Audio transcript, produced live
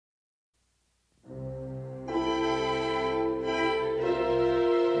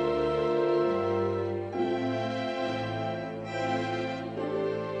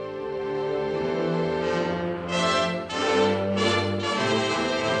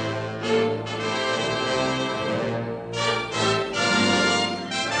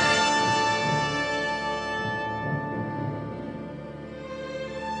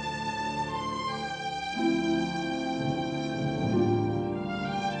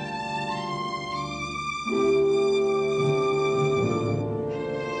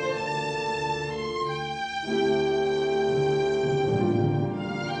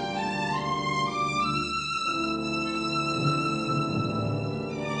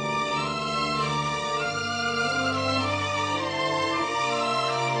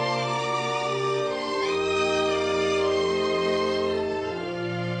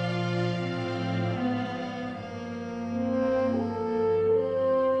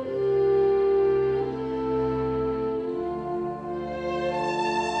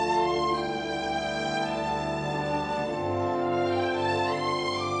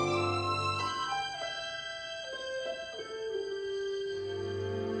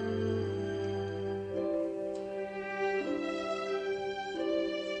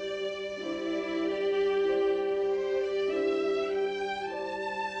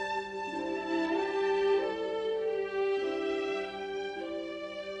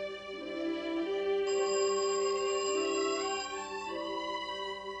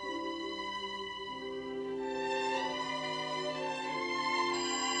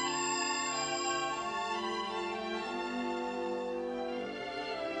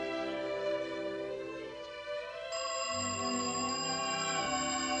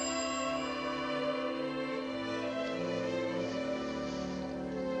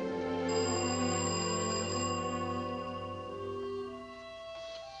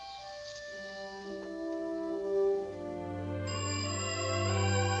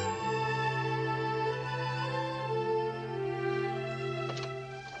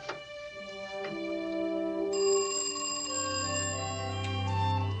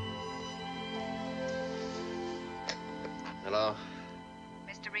Hello?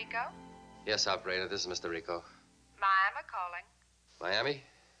 Mr. Rico? Yes, operator, this is Mr. Rico. Miami calling. Miami?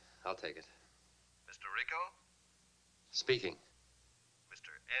 I'll take it. Mr. Rico? Speaking.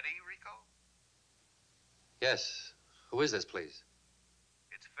 Mr. Eddie Rico? Yes. Who is this, please?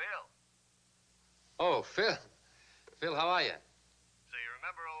 It's Phil. Oh, Phil. Phil, how are you? So you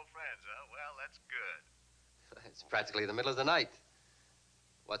remember old friends, huh? Well, that's good. It's practically the middle of the night.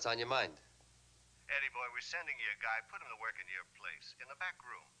 What's on your mind? Eddie, boy, we're sending you a guy. Put him to work in your place. In the back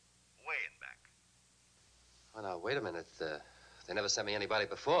room. Way in back. Oh, now, wait a minute. They never sent me anybody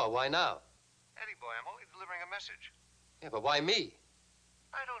before. Why now? Eddie, boy, I'm only delivering a message. Yeah, but why me?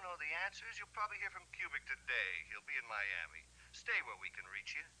 I don't know the answers. You'll probably hear from Cubic today. He'll be in Miami. Stay where we can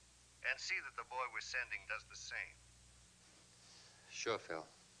reach you. And see that the boy we're sending does the same. Sure, Phil.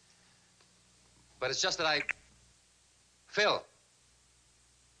 But it's just that Phil!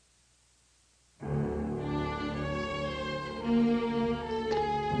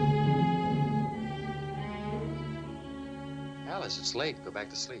 Alice, it's late. Go back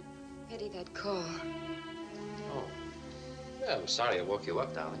to sleep. Eddie, that call. Oh. Yeah, I'm sorry I woke you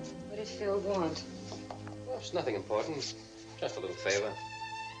up, darling. What did Phil want? Well, it's nothing important. Just a little favor.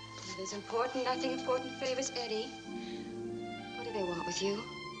 There's nothing important favors, Eddie. What do they want with you?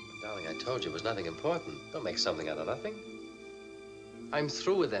 Darling, I told you it was nothing important. Don't make something out of nothing. I'm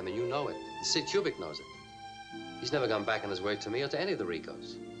through with them, and you know it. And Sid Cubic knows it. He's never gone back on his word to me or to any of the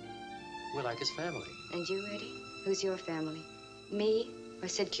Ricos. We're like his family. And you, Eddie? Who's your family? Me or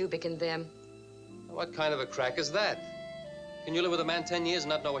Sid Cubic and them? What kind of a crack is that? Can you live with a man 10 years and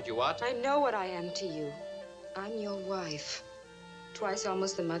not know what you want? I know what I am to you. I'm your wife. Twice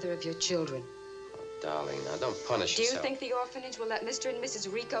almost the mother of your children. Oh, darling, now don't punish yourself. Do you think the orphanage will let Mr. and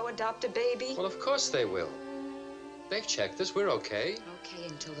Mrs. Rico adopt a baby? Well, of course they will. They've checked us. We're okay. Okay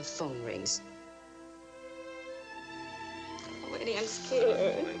until the phone rings. Oh, Eddie, I'm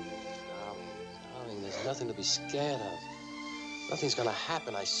scared. Darling, there's nothing to be scared of. Nothing's gonna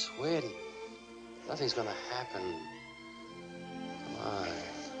happen, I swear to you. Nothing's gonna happen. Come on.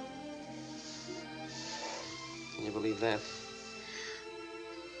 Can you believe that?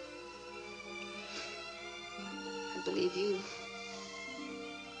 I believe you.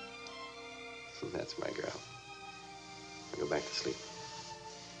 That's my girl. I'll go back to sleep.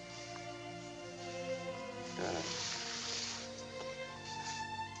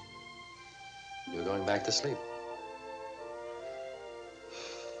 You're going back to sleep.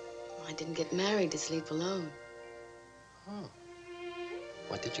 I didn't get married to sleep alone. Oh.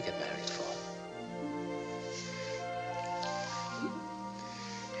 What did you get married for?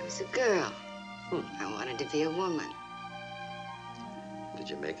 I was a girl. I wanted to be a woman. Did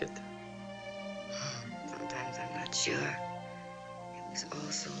you make it? Sometimes I'm not sure. It was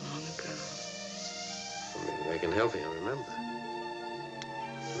all so long ago. Well, maybe I can help you remember.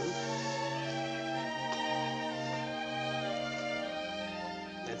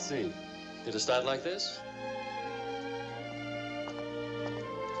 Let's see. Did it start like this?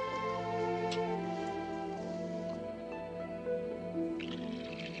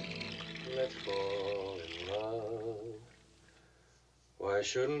 Let's fall in love. Why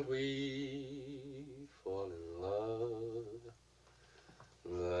shouldn't we fall in love?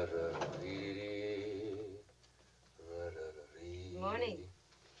 Morning.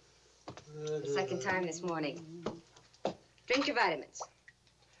 The second time this morning. Drink your vitamins.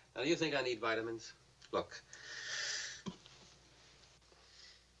 Now, do you think I need vitamins? Look.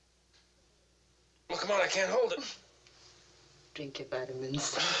 Well, come on, I can't hold it. Drink your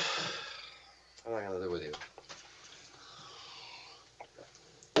vitamins. What am I gonna do with you?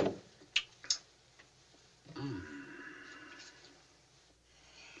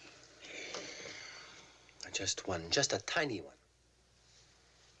 Just one, just a tiny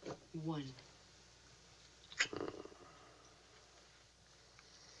one. One.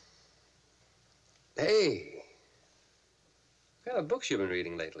 Hey, what kind of books you been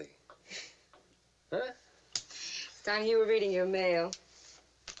reading lately? Huh? It's time you were reading your mail.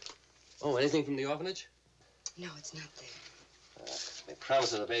 Oh, anything from the orphanage? No, it's not there. They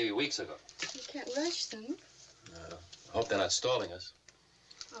promised us a baby weeks ago. You can't rush them. No, I hope they're not stalling us.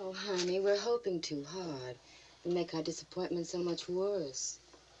 Oh, honey, we're hoping too hard. It'll make our disappointment so much worse.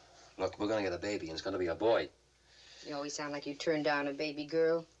 Look, we're gonna get a baby, and it's gonna be a boy. You always sound like you turned down a baby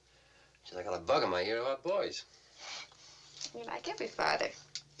girl. Just I got a bug in my ear about boys. You're like every father.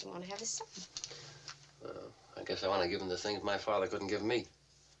 You want to have a son. Well, I guess I want to give him the things my father couldn't give me.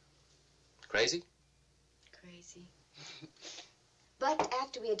 Crazy? Crazy. But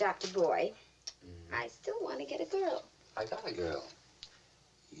after we adopt a boy, I still want to get a girl. I got a girl.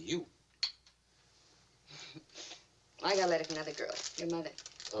 You. I got a letter from another girl, your mother.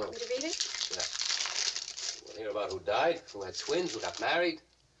 Oh. Want me to read it? Yeah. We'll hear about who died, who had twins, who got married,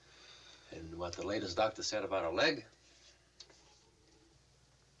 and what the latest doctor said about her leg.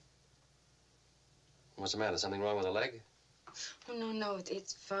 What's the matter? Something wrong with her leg? Oh, no,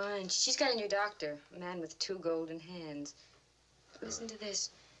 it's fine. She's got a new doctor, a man with 2 golden hands. Listen to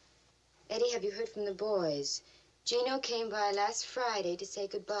this. Eddie, have you heard from the boys? Gino came by last Friday to say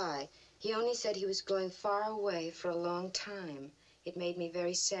goodbye. He only said he was going far away for a long time. It made me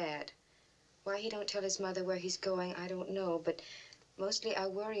very sad. Why he don't tell his mother where he's going, I don't know, but mostly I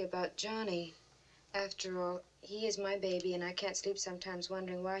worry about Johnny. After all, he is my baby, and I can't sleep sometimes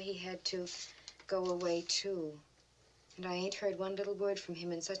wondering why he had to go away, too. And I ain't heard one little word from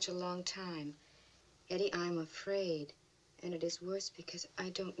him in such a long time. Eddie, I'm afraid. And it is worse because I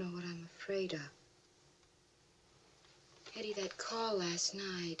don't know what I'm afraid of. Eddie, that call last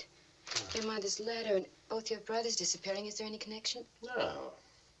night, your mother's letter, and both your brothers disappearing. Is there any connection? No.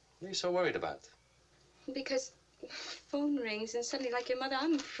 What are you so worried about? Because phone rings and suddenly, like your mother,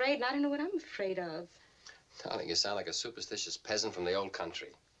 I'm afraid, and I don't know what I'm afraid of. Darling, you sound like a superstitious peasant from the old country.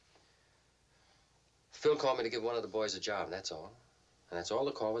 Phil called me to give one of the boys a job, that's all. And that's all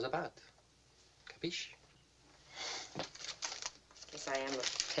the call was about. Capiche? Guess I am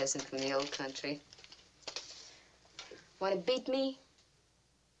a peasant from the old country. Want to beat me?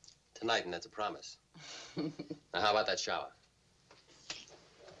 Tonight, and that's a promise. Now, how about that shower?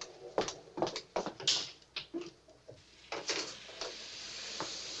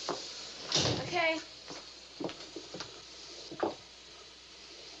 Okay.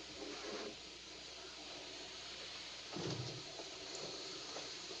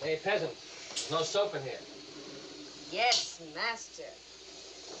 Hey, peasant, there's no soap in here. Yes, master.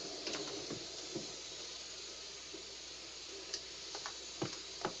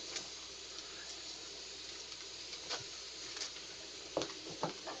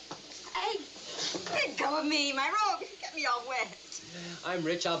 Hey, let go of me. My robe got me all wet. I'm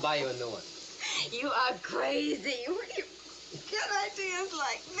rich, I'll buy you a new one. You are crazy. You get ideas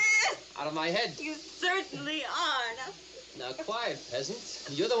like this. Out of my head. You certainly are. Now, quiet,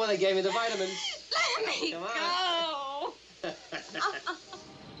 peasant. You're the one that gave me the vitamins. Let me Come go.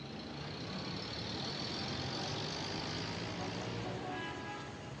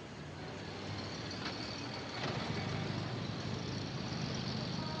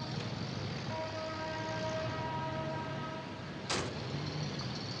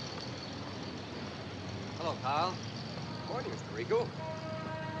 Hello, pal. Morning, Mr. Rico.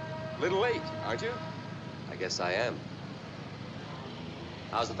 A little late, aren't you? I guess I am.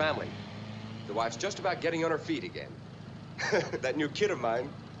 How's the family? The wife's just about getting on her feet again. That new kid of mine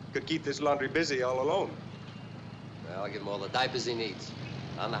could keep this laundry busy all alone. Well, I'll give him all the diapers he needs.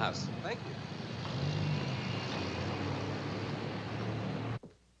 On the house. Thank you.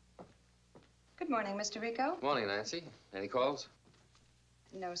 Good morning, Mr. Rico. Morning, Nancy. Any calls?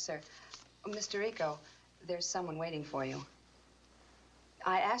 No, sir. Oh, Mr. Rico, there's someone waiting for you.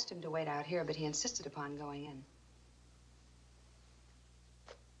 I asked him to wait out here, but he insisted upon going in.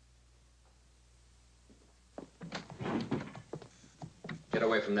 Get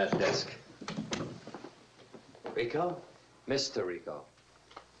away from that desk. Rico? Mr. Rico.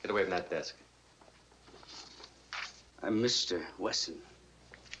 Get away from that desk. I'm Mr. Wesson.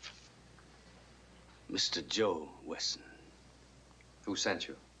 Mr. Joe Wesson. Who sent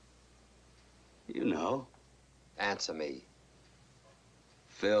you? You know. Answer me.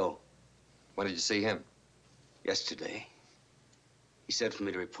 Phil. When did you see him? Yesterday. He said for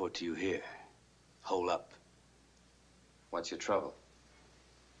me to report to you here. Hole up. What's your trouble?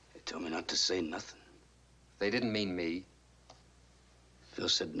 They told me not to say nothing. They didn't mean me. Phil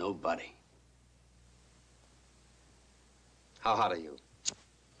said nobody. How hot are you?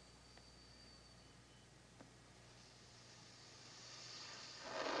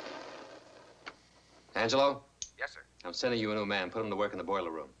 Angelo? Yes, sir. I'm sending you a new man. Put him to work in the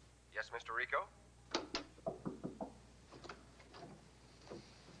boiler room. Yes, Mr. Rico?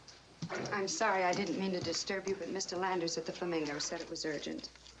 I'm sorry, I didn't mean to disturb you, but Mr. Landers at the Flamingo said it was urgent.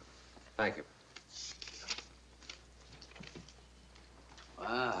 Thank you.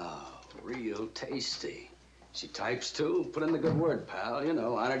 Wow, real tasty. She types too. Put in the good word, pal. You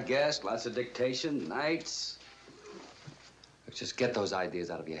know, honored guest, lots of dictation, nights. Look, just get those ideas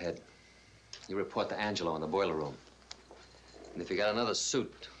out of your head. You report to Angelo in the boiler room. And if you got another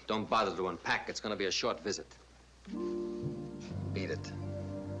suit, don't bother to unpack. It's going to be a short visit. Beat it.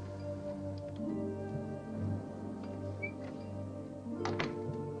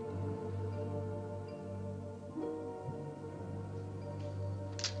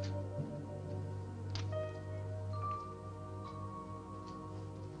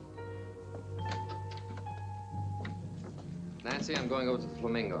 Nancy, I'm going over to the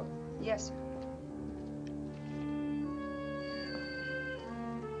Flamingo. Yes, sir.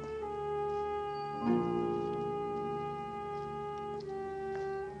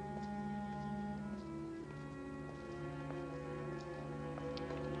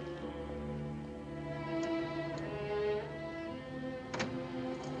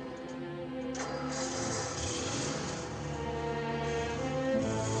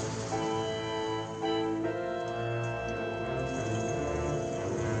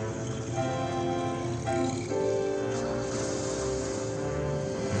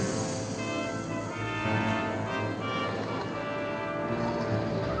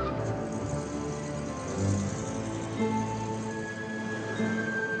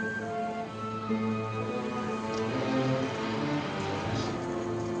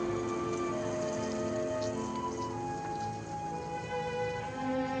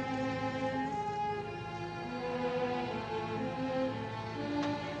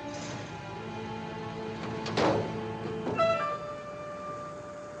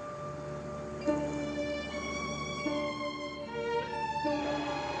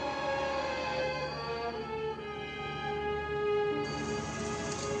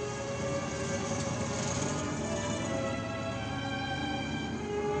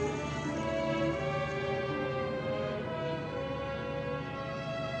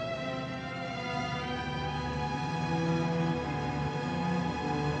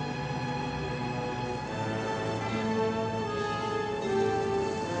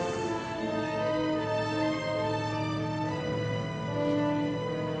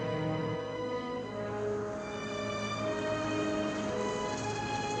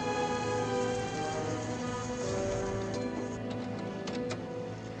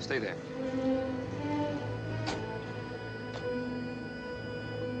 Stay there.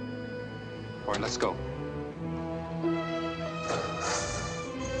 All right, let's go.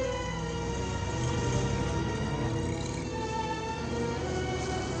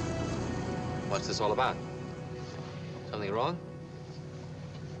 What's this all about? Something wrong?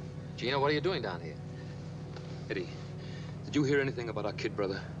 Gino, what are you doing down here? Eddie, did you hear anything about our kid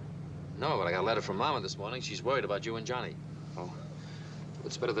brother? No, but I got a letter from Mama this morning. She's worried about you and Johnny. Oh.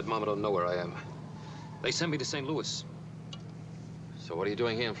 It's better that Mama don't know where I am. They sent me to St. Louis. So what are you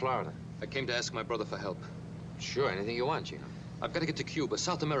doing here in Florida? I came to ask my brother for help. Sure, anything you want, Gino. I've got to get to Cuba,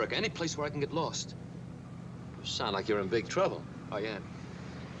 South America, any place where I can get lost. You sound like you're in big trouble. I am.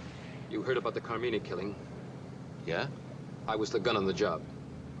 You heard about the Carmine killing. Yeah? I was the gun on the job.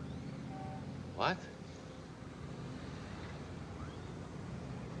 What?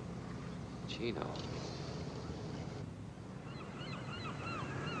 Gino.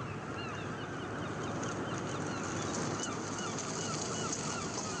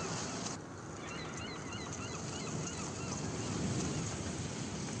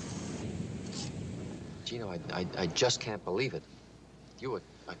 Gino, I just can't believe it. You were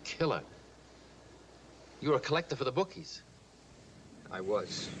a killer. You were a collector for the bookies. I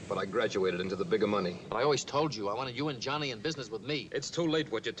was, but I graduated into the bigger money. But I always told you I wanted you and Johnny in business with me. It's too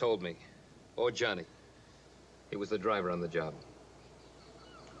late what you told me. Or Johnny. He was the driver on the job.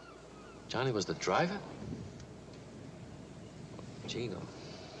 Johnny was the driver? Gino.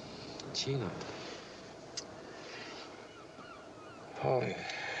 Gino. Oh.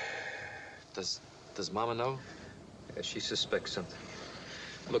 Does Mama know? Yeah, she suspects something.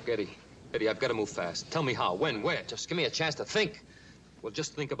 Look, Eddie, I've got to move fast. Tell me how, when, where? Just give me a chance to think. Well,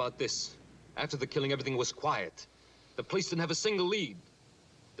 just think about this. After the killing, everything was quiet. The police didn't have a single lead.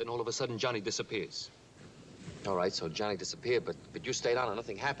 Then all of a sudden, Johnny disappears. All right, so Johnny disappeared, but you stayed on and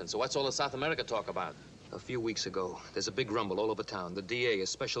nothing happened. So what's all the South America talk about? A few weeks ago, there's a big rumble all over town. The DA, a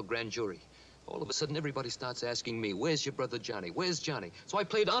special grand jury. All of a sudden, everybody starts asking me, where's your brother Johnny? Where's Johnny? So I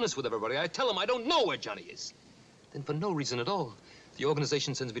played honest with everybody. I tell them I don't know where Johnny is. Then for no reason at all, the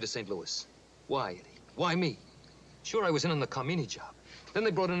organization sends me to St. Louis. Why, Eddie? Why me? Sure, I was in on the Carmine job. Then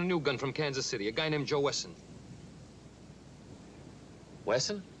they brought in a new gun from Kansas City, a guy named Joe Wesson.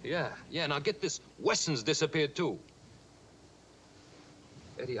 Wesson? Yeah, now get this. Wesson's disappeared, too.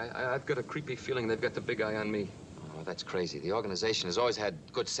 Eddie, I've got a creepy feeling they've got the big eye on me. Oh, that's crazy. The organization has always had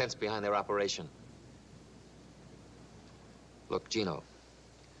good sense behind their operation. Look, Gino,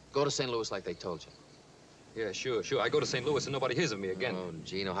 go to St. Louis like they told you. Yeah, sure. I go to St. Louis and nobody hears of me again. Oh,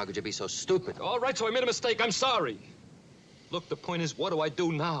 Gino, how could you be so stupid? All right, so I made a mistake. I'm sorry. Look, the point is, what do I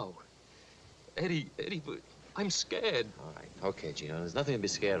do now? Eddie, but I'm scared. All right, okay, Gino. There's nothing to be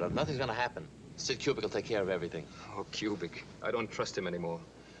scared of. Nothing's gonna happen. Sid Kubick will take care of everything. Oh, Kubick. I don't trust him anymore.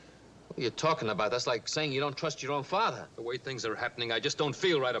 What are you talking about? That's like saying you don't trust your own father. The way things are happening, I just don't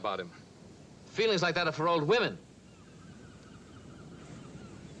feel right about him. Feelings like that are for old women.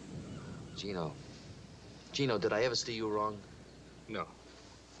 Gino. Gino, did I ever steer you wrong? No.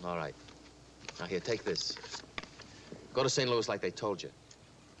 All right. Now, here, take this. Go to St. Louis like they told you.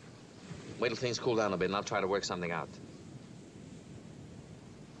 Wait till things cool down a bit, and I'll try to work something out.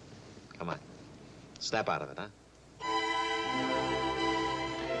 Come on. Snap out of it, huh?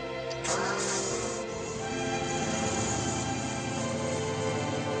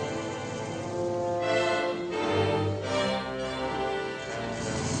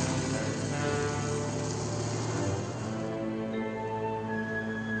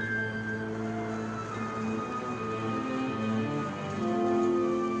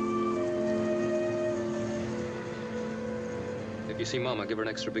 If you see Mama, give her an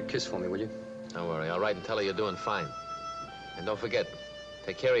extra big kiss for me, will you? Don't worry. I'll write and tell her you're doing fine. And don't forget,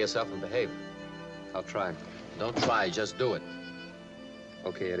 take care of yourself and behave. I'll try. Don't try, just do it.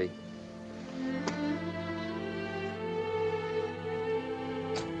 Okay, Eddie.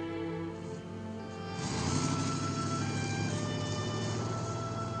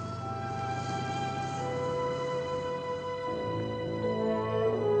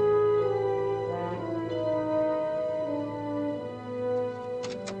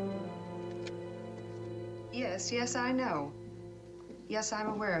 Yes, I know. Yes, I'm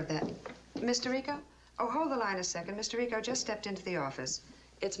aware of that. Mr. Rico? Oh, hold the line a second. Mr. Rico just stepped into the office.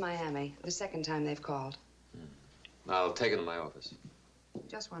 It's Miami, the second time they've called. I'll take it to my office.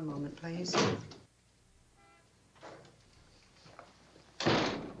 Just one moment, please.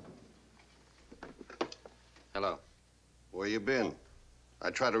 Hello. Where you been? I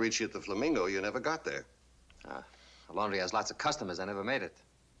tried to reach you at the Flamingo. You never got there. The laundry has lots of customers. I never made it.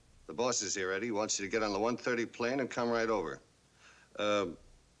 The boss is here, Eddie. He wants you to get on the 1:30 plane and come right over.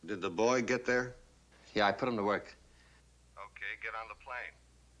 Did the boy get there? Yeah, I put him to work. Okay, get on the plane.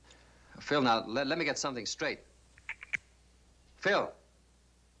 Phil, now, let me get something straight. Phil.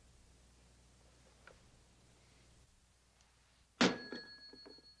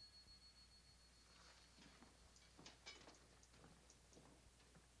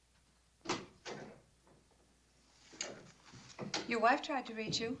 Your wife tried to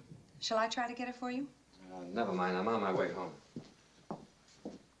reach you. Shall I try to get her for you? Never mind. I'm on my way home.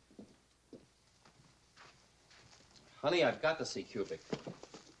 Honey, I've got to see Cubic.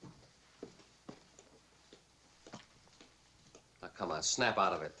 Now, come on, snap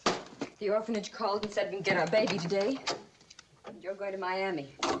out of it. The orphanage called and said we can get our baby today. And you're going to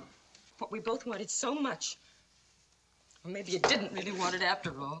Miami. What we both wanted so much. Or maybe you didn't really want it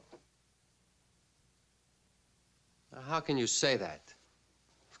after all. Now, how can you say that?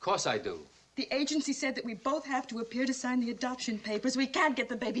 Of course I do. The agency said that we both have to appear to sign the adoption papers. We can't get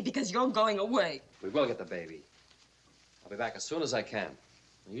the baby because you're going away. We will get the baby. I'll be back as soon as I can.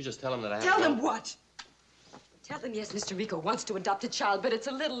 You just tell him that I have Tell to... them what? Tell them, yes, Mr. Rico wants to adopt a child, but it's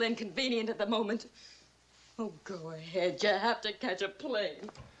a little inconvenient at the moment. Oh, go ahead. You have to catch a plane.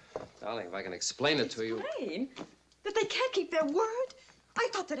 Darling, if I can explain it to you... Explain? That they can't keep their word? I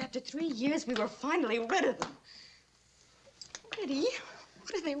thought that after 3 years we were finally rid of them. Eddie,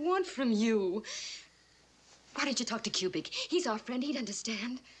 what do they want from you? Why don't you talk to Cubic? He's our friend. He'd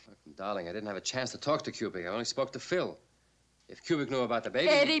understand. Look, darling, I didn't have a chance to talk to Cubic. I only spoke to Phil. If Cubic knew about the baby...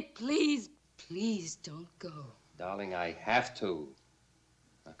 Eddie, please, please don't go. Darling, I have to.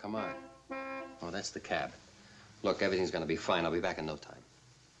 Now, come on. Oh, that's the cab. Look, everything's gonna be fine. I'll be back in no time.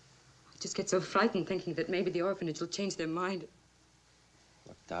 I just get so frightened thinking that maybe the orphanage will change their mind.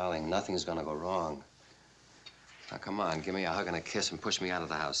 Look, darling, nothing's gonna go wrong. Now, come on, give me a hug and a kiss and push me out of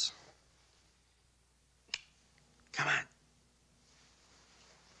the house. Come on.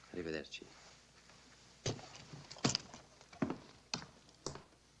 Arrivederci.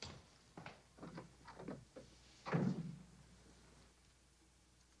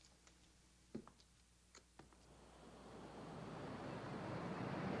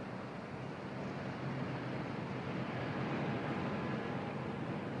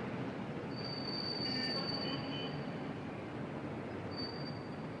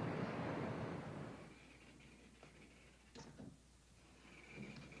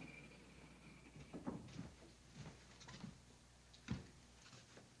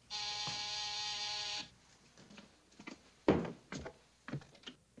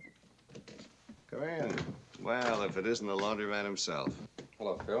 Come in. Well, if it isn't the laundryman himself.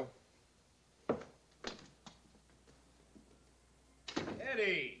 Hello, Phil.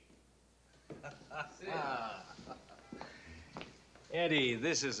 Eddie! Eddie,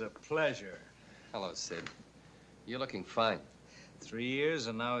 this is a pleasure. Hello, Sid. You're looking fine. 3 years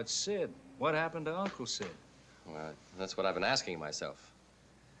and now it's Sid. What happened to Uncle Sid? Well, that's what I've been asking myself.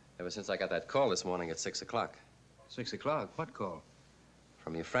 Ever since I got that call this morning at 6 o'clock. 6 o'clock? What call?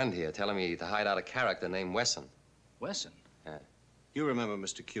 From your friend here, telling me to hide out a character named Wesson. Wesson? Yeah. You remember,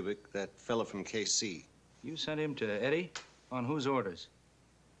 Mr. Cubic, that fella from KC. You sent him to Eddie? On whose orders?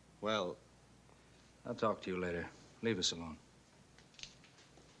 Well, I'll talk to you later. Leave us alone.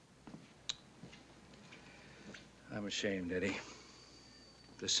 I'm ashamed, Eddie,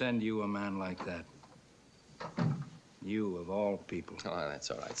 to send you a man like that. You, of all people. Oh, that's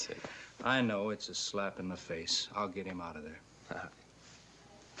all right, Sid. I know it's a slap in the face. I'll get him out of there.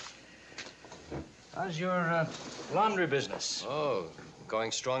 How's your laundry business? Oh,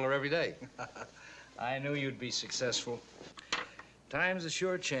 going stronger every day. I knew you'd be successful. Times have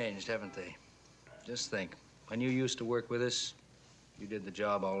sure changed, haven't they? Just think, when you used to work with us, you did the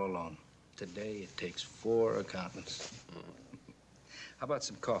job all alone. Today, it takes 4 accountants. How about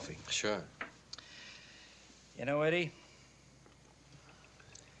some coffee? Sure. You know, Eddie,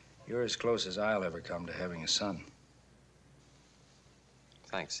 you're as close as I'll ever come to having a son.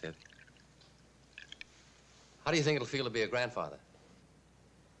 Thanks, Sid. How do you think it'll feel to be a grandfather?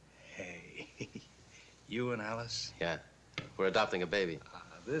 Hey, you and Alice? Yeah. We're adopting a baby.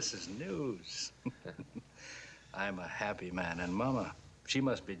 This is news. I'm a happy man, and Mama, she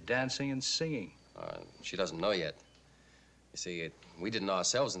must be dancing and singing. She doesn't know yet. You see, we didn't know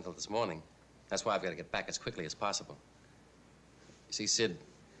ourselves until this morning. That's why I've got to get back as quickly as possible. You see, Sid,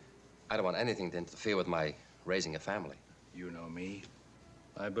 I don't want anything to interfere with my raising a family. You know me.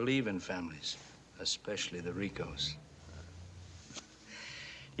 I believe in families, especially the Ricos.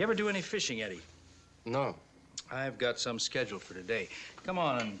 You ever do any fishing, Eddie? No. I've got some scheduled for today. Come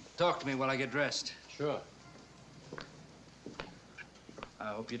on and talk to me while I get dressed. Sure. I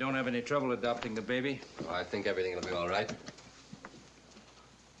hope you don't have any trouble adopting the baby. Oh, I think everything will be all right.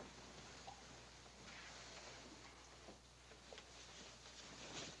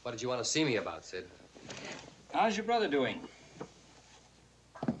 What did you want to see me about, Sid? How's your brother doing?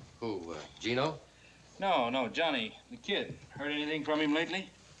 Who, Gino? No, Johnny, the kid. Heard anything from him lately?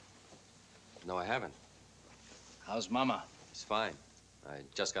 No, I haven't. How's Mama? She's fine. I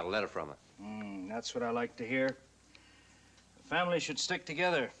just got a letter from her. That's what I like to hear. The family should stick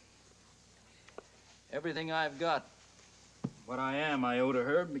together. Everything I've got, what I am, I owe to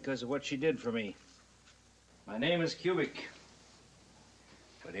her because of what she did for me. My name is Cubic.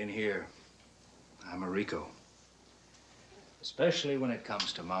 But in here, I'm a Rico. Especially when it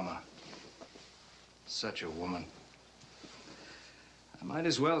comes to Mama. Such a woman. I might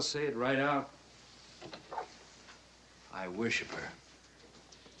as well say it right out. I worship her.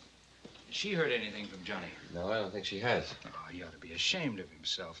 Has she heard anything from Johnny? No, I don't think she has. Oh, he ought to be ashamed of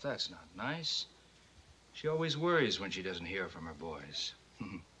himself. That's not nice. She always worries when she doesn't hear from her boys.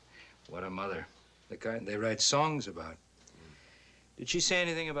 What a mother. The kind they write songs about. Did she say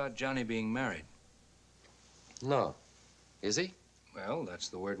anything about Johnny being married? No. Is he? Well, that's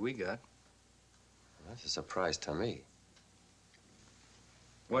the word we got. That's a surprise to me.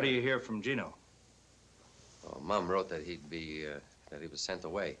 What do you hear from Gino? Oh, Mom wrote that he'd be, that he was sent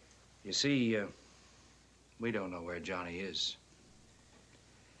away. You see, we don't know where Johnny is.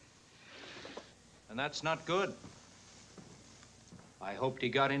 And that's not good. I hoped he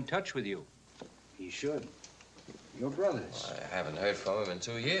got in touch with you. He should. You're brothers. I haven't heard from him in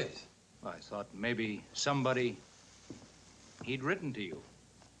 2 years. I thought maybe somebody he'd written to you.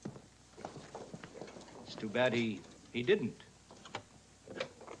 It's too bad he didn't.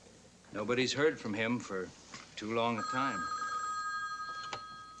 Nobody's heard from him for too long a time.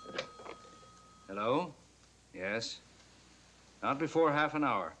 Hello? Yes? Not before half an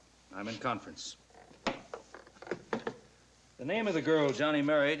hour. I'm in conference. The name of the girl Johnny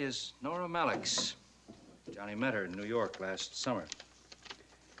married is Nora Malix. Johnny met her in New York last summer.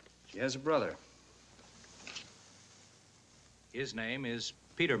 She has a brother. His name is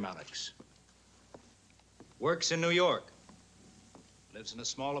Peter Malix. Works in New York. Lives in a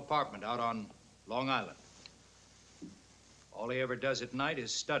small apartment out on Long Island. All he ever does at night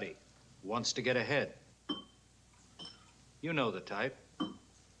is study. Wants to get ahead. You know the type.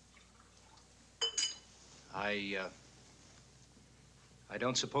 I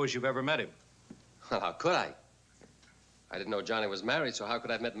don't suppose you've ever met him. Well, how could I? I didn't know Johnny was married, so how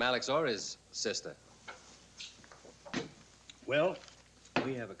could I have met Malix or his sister? Well,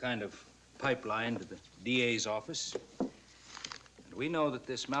 we have a kind of pipeline to the DA's office. And we know that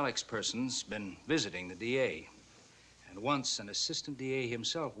this Malix person's been visiting the DA. And once an assistant DA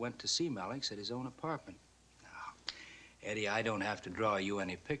himself went to see Malix at his own apartment. Now, Eddie, I don't have to draw you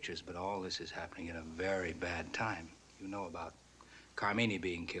any pictures, but all this is happening at a very bad time. You know about Carmini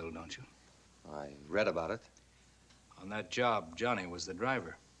being killed, don't you? I read about it. On that job, Johnny was the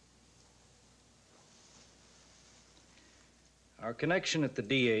driver. Our connection at the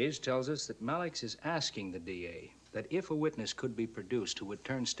DA's tells us that Malex is asking the DA that if a witness could be produced who would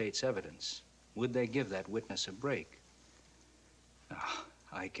turn state's evidence, would they give that witness a break? Now,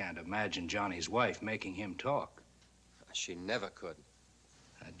 I can't imagine Johnny's wife making him talk. She never could.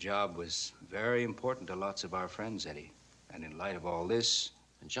 That job was very important to lots of our friends, Eddie. And in light of all this...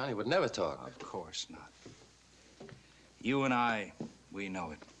 And Johnny would never talk. Of course not. You and I, we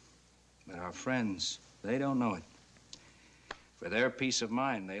know it. But our friends, they don't know it. For their peace of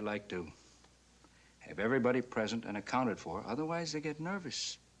mind, they like to have everybody present and accounted for. Otherwise, they get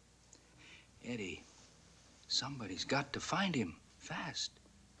nervous. Eddie, somebody's got to find him fast.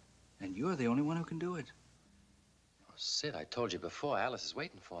 And you're the only one who can do it. Oh, Sid, I told you before, Alice is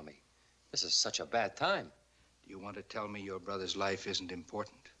waiting for me. This is such a bad time. Do you want to tell me your brother's life isn't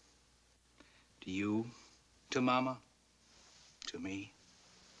important? To you? To Mama? To me?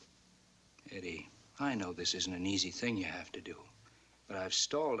 Eddie, I know this isn't an easy thing you have to do. But I've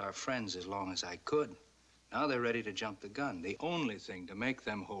stalled our friends as long as I could. Now they're ready to jump the gun. The only thing to make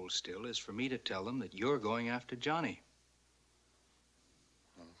them hold still is for me to tell them that you're going after Johnny.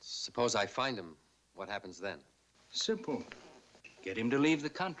 Well, suppose I find him. What happens then? Simple. Get him to leave the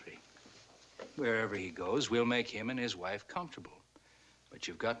country. Wherever he goes, we'll make him and his wife comfortable. But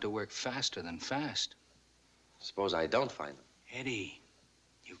you've got to work faster than fast. Suppose I don't find him. Eddie,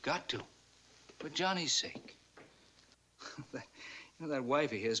 you've got to. For Johnny's sake. That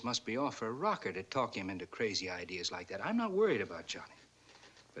wife of his must be off for a rocker to talk him into crazy ideas like that. I'm not worried about Johnny.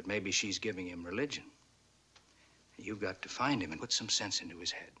 But maybe she's giving him religion. You've got to find him and put some sense into his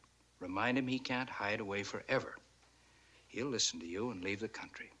head. Remind him he can't hide away forever. He'll listen to you and leave the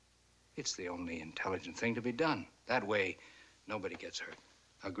country. It's the only intelligent thing to be done. That way, nobody gets hurt.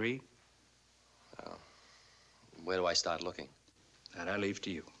 Agree? Well, where do I start looking? That I leave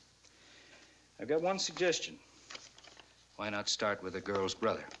to you. I've got one suggestion. Why not start with the girl's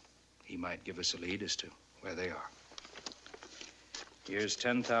brother? He might give us a lead as to where they are. Here's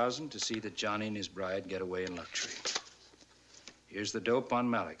 $10,000 to see that Johnny and his bride get away in luxury. Here's the dope on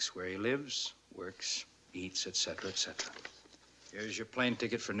Malex, where he lives, works, eats, etc., etc. Here's your plane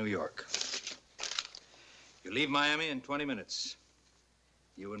ticket for New York. You leave Miami in 20 minutes.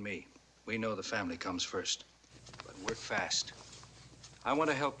 You and me. We know the family comes first. But work fast. I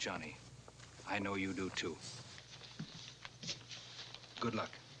want to help Johnny. I know you do, too. Good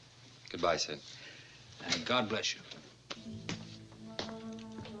luck. Goodbye, Sid. And God bless you.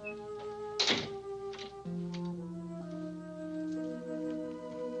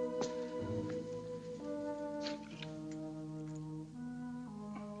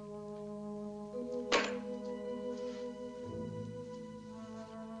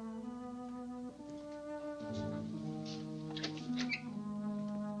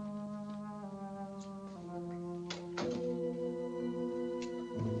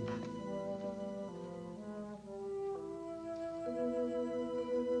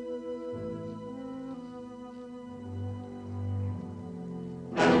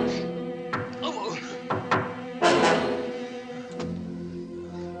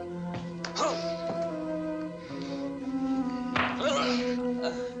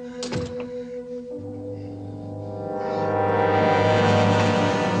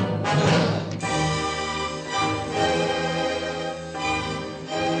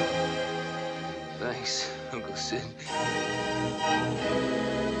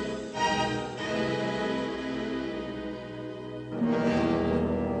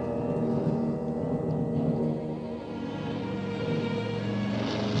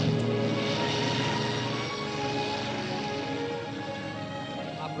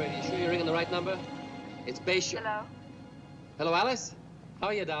 Number? It's Bayshore. Hello? Hello, Alice? How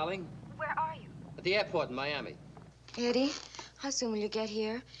are you, darling? Where are you? At the airport in Miami. Eddie, how soon will you get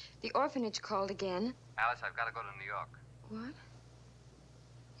here? The orphanage called again. Alice, I've got to go to New York. What?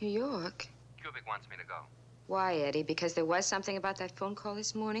 New York? Cubic wants me to go. Why, Eddie? Because there was something about that phone call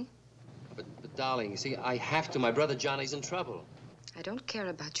this morning? But darling, you see, I have to. My brother Johnny's in trouble. I don't care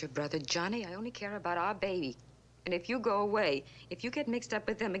about your brother Johnny. I only care about our baby. And if you go away, if you get mixed up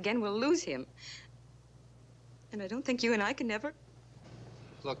with them again, we'll lose him. And I don't think you and I can ever...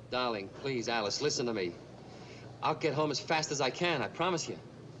 Look, darling, please, Alice, listen to me. I'll get home as fast as I can, I promise you.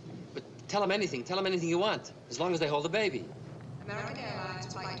 But tell them anything you want, as long as they hold the baby. American Airlines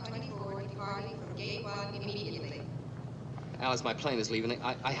Flight 24 departing from Gate 1 immediately. Alice, my plane is leaving.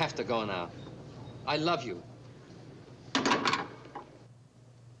 I have to go now. I love you.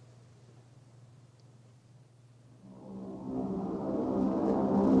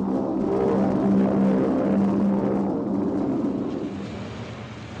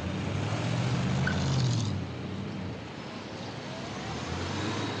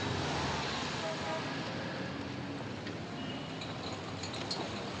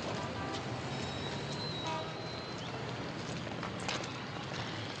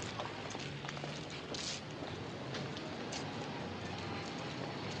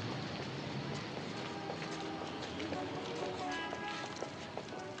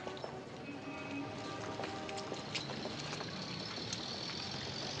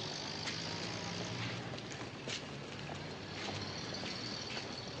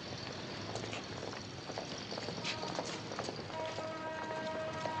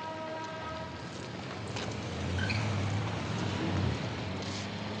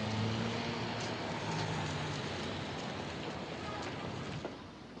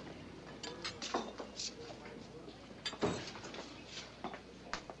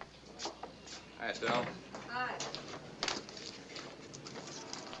 Estelle. Hi.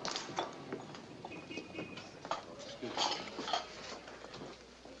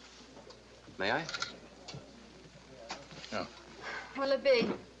 May I? No. What'll it be?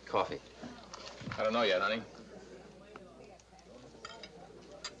 Coffee. I don't know yet, honey.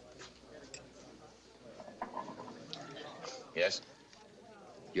 Yes?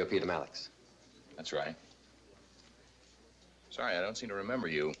 You're Peter Mallix. That's right. Sorry, I don't seem to remember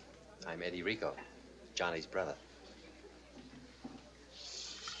you. I'm Eddie Rico, Johnny's brother.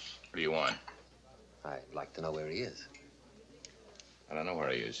 What do you want? I'd like to know where he is. I don't know where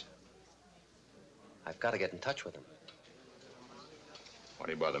he is. I've got to get in touch with him. Why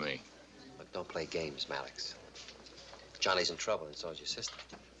do you bother me? Look, don't play games, Mallix. Johnny's in trouble, and so is your sister.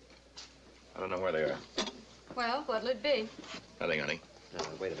 I don't know where they are. Well, what'll it be? Nothing, honey. No,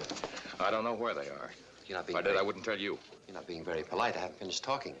 wait a minute. I don't know where they are. You're not being If I did, I wouldn't tell you. You're not being very polite. I haven't finished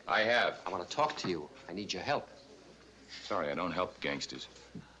talking. I have. I want to talk to you. I need your help. Sorry, I don't help gangsters.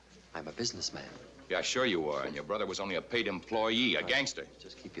 I'm a businessman. Yeah, sure you are. And your brother was only a paid employee, a gangster.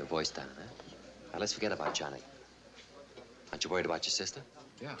 Just keep your voice down, huh? Now, let's forget about Johnny. Aren't you worried about your sister?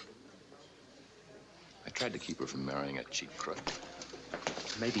 Yeah. I tried to keep her from marrying a cheap crook.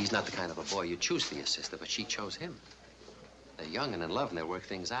 Maybe he's not the kind of a boy you choose for your sister, but she chose him. They're young and in love, and they'll work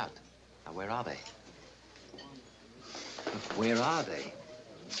things out. Now, where are they? Where are they?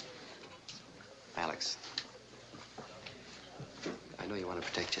 Alex, I know you want to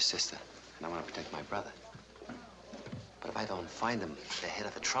protect your sister, and I want to protect my brother. But if I don't find them, they're head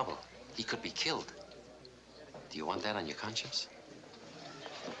of the trouble. He could be killed. Do you want that on your conscience?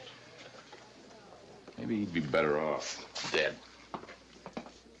 Maybe he'd be better off dead.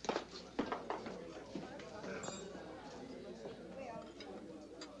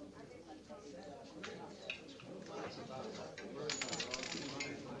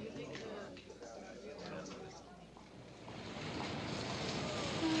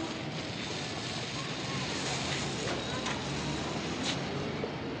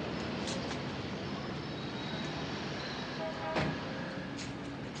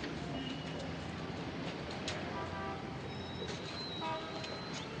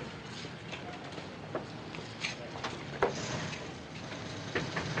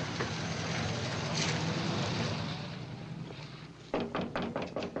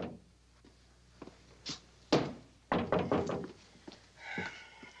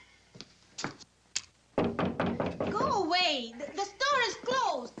 The store is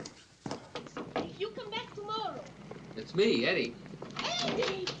closed. You come back tomorrow. It's me, Eddie.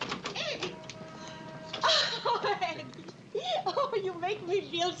 Eddie! Eddie! Oh, Eddie! Oh, you make me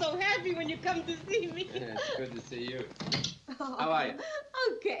feel so happy when you come to see me. Yeah, it's good to see you. Oh, How are you?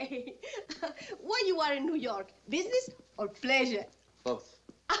 Okay. Why you are in New York? Business or pleasure? Both.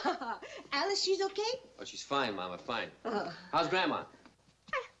 Alice, she's okay? Oh, she's fine, Mama, fine. How's Grandma?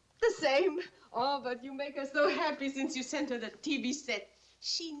 The same. Oh, but you make her so happy since you sent her the TV set.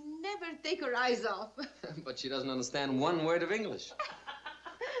 She never take her eyes off. But she doesn't understand one word of English.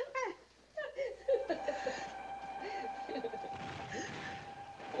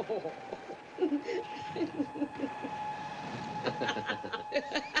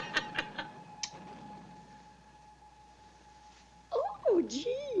 Oh,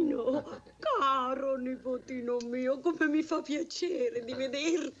 Gino, caro nipotino mio, come mi fa piacere di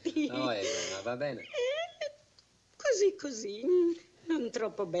vederti. No, Grandma, va bene. Così, non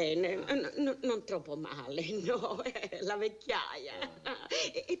troppo bene, non troppo male, no, la vecchiaia.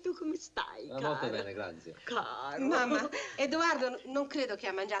 E tu come stai, Va caro? molto bene, grazie. Caro. Mamma, Edoardo non credo che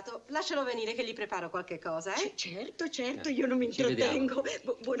ha mangiato. Lascialo venire che gli preparo qualche cosa, eh? Certo, io non mi Ci intrattengo.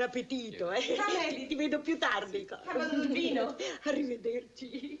 Buon appetito, eh. Vedi. Ti vedo più tardi, caro. Cavolo il vino.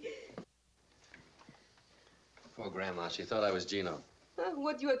 Arrivederci. Poor Grandma, she thought I was Gino.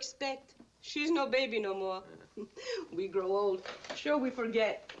 What do you expect? She's no baby no more. We grow old. Sure, we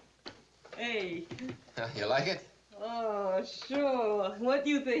forget. Hey. You like it? Oh, sure. What do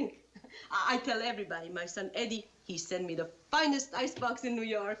you think? I tell everybody, my son Eddie, he sent me the finest icebox in New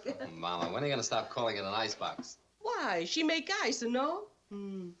York. Mama, when are you going to stop calling it an icebox? Why? She make ice, no?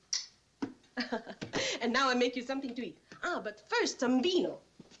 And now I make you something to eat. But first, some vino.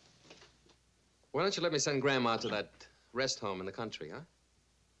 Why don't you let me send Grandma to that rest home in the country, huh?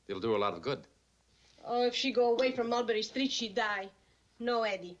 It'll do her a lot of good. Oh, if she go away from Mulberry Street, she'd die. No,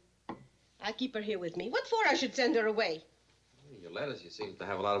 Eddie. I keep her here with me. What for I should send her away? Your letters, you seem to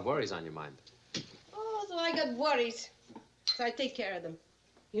have a lot of worries on your mind. Oh, so I got worries. So I take care of them.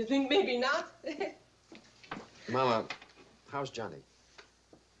 You think maybe not? Mama, how's Johnny?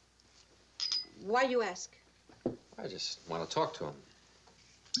 Why you ask? I just want to talk to him.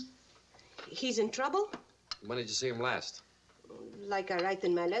 He's in trouble? When did you see him last? Like I write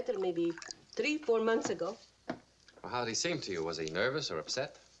in my letter, maybe 3-4 months ago. Well, how did he seem to you? Was he nervous or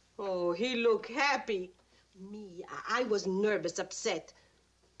upset? Oh, he looked happy. Me, I was nervous, upset.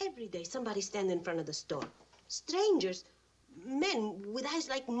 Every day, somebody stand in front of the store. Strangers, men with eyes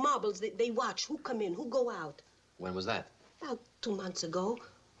like marbles. They watch who come in, who go out. When was that? About 2 months ago.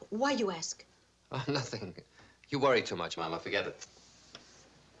 Why, you ask? Oh, nothing. You worry too much, Mama. Forget it.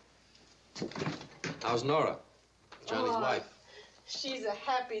 How's Nora, Johnny's wife? She's a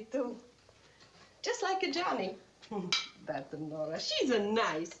happy, too. Just like a Johnny. That's a Nora. She's a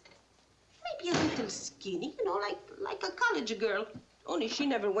nice. Maybe a little skinny, you know, like a college girl. Only she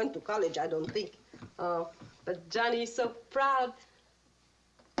never went to college, I don't think. Oh, but Johnny's so proud.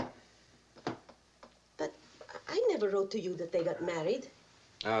 But I never wrote to you that they got married.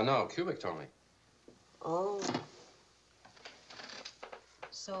 No, Kubik told me. Oh.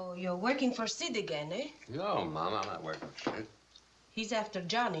 So you're working for Sid again, eh? No, Mama, I'm not working for Sid. He's after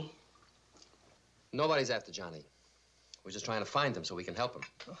Johnny. Nobody's after Johnny. We're just trying to find him so we can help him.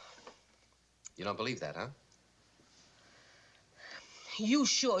 You don't believe that, huh? You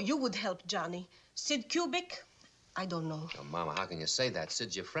sure you would help Johnny? Sid Kubik? I don't know. Oh, Mama, how can you say that?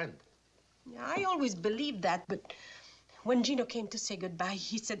 Sid's your friend. I always believed that, but when Gino came to say goodbye,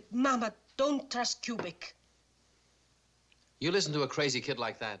 he said, Mama, don't trust Kubik. You listen to a crazy kid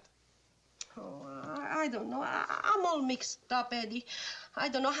like that? Oh, I don't know. I'm all mixed up, Eddie. I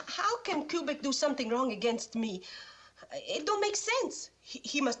don't know. How can Kubik do something wrong against me? It don't make sense.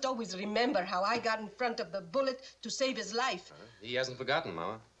 He must always remember how I got in front of the bullet to save his life. He hasn't forgotten,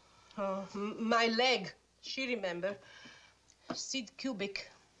 Mama. Oh, my leg. She remember. Sid Kubik.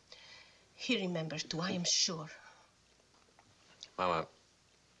 He remembers too, I am sure. Mama,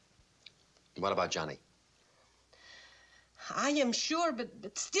 what about Johnny? I am sure, but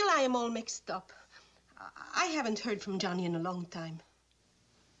still I am all mixed up. I haven't heard from Johnny in a long time.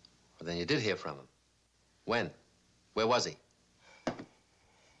 Well, then you did hear from him. When? Where was he?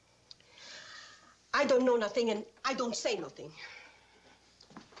 I don't know nothing, and I don't say nothing.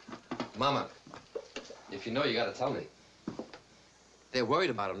 Mama, if you know, you gotta tell me. They're worried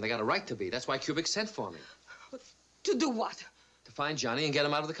about him. They got a right to be. That's why Kubik sent for me. To do what? To find Johnny and get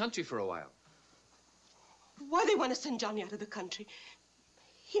him out of the country for a while. Why they want to send Johnny out of the country?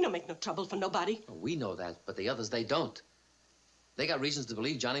 He don't make no trouble for nobody. Oh, we know that, but the others, they don't. They got reasons to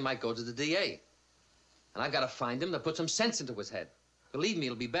believe Johnny might go to the DA. And I've got to find him to put some sense into his head. Believe me,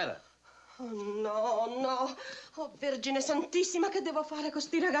 it'll be better. Oh, no, no. Oh, Vergine Santissima, che devo fare con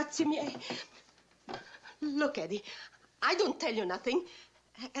sti ragazzi miei? Look, Eddie, I don't tell you nothing,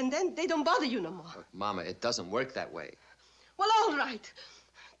 and then they don't bother you no more. Look, Mama, it doesn't work that way. Well, all right.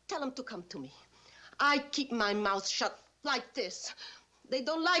 Tell them to come to me. I keep my mouth shut like this. They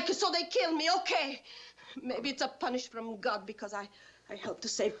don't like it, so they kill me, okay? Maybe it's a punish from God because I helped to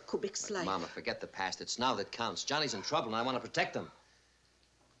save Kubik's life. Mama, forget the past. It's now that counts. Johnny's in trouble, and I want to protect him.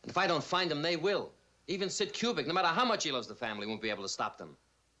 And if I don't find him, they will. Even Sid Kubik, no matter how much he loves the family, won't be able to stop them.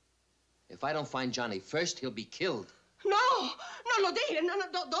 If I don't find Johnny first, he'll be killed. No, Dean, no,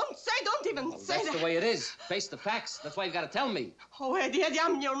 don't even say that. That's the way it is. Face the facts. That's why you got to tell me. Oh, Eddie,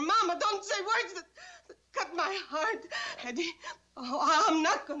 I'm your mama. Don't say words that cut my heart. Eddie, oh, I'm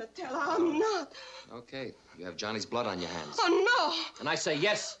not gonna tell. I'm not. Okay, you have Johnny's blood on your hands. Oh, no. And I say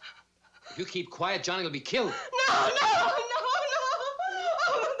yes. If you keep quiet, Johnny will be killed. No. Oh,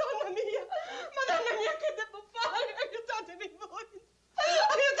 Madonna mia, che devo fare? Aiutatemi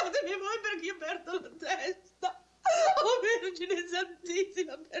voi perché io perdo la testa. Oh, Vergine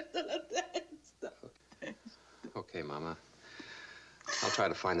Santissima, perdo la testa. Okay, Mama. I'll try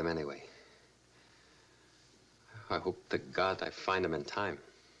to find him anyway. I hope to God I find him in time.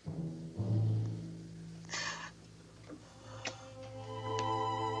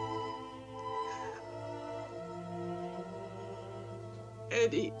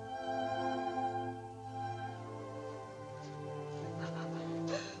 Eddie.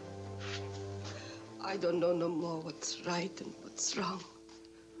 I don't know no more what's right and what's wrong.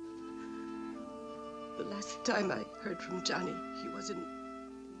 The last time I heard from Johnny, he was in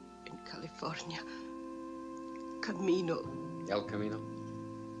California. Camino. El Camino?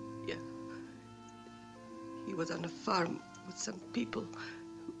 Yeah. He was on a farm with some people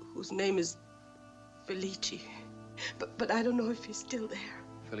whose name is Felici. But I don't know if he's still there.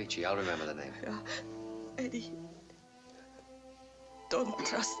 Felici, I'll remember the name. Eddie, don't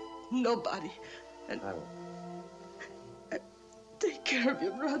trust nobody. And I will. Take care of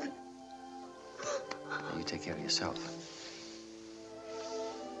your brother. You take care of yourself.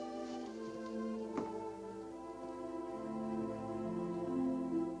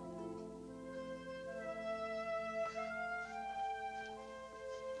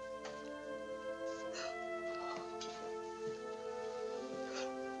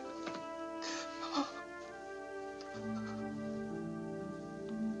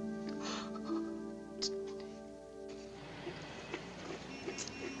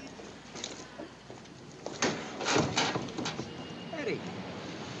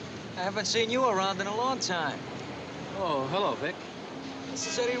 I haven't seen you around in a long time. Oh, hello, Vic. This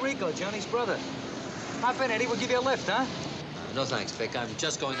is Eddie Rico, Johnny's brother. Hop in, Eddie. We'll give you a lift, huh? No thanks, Vic. I'm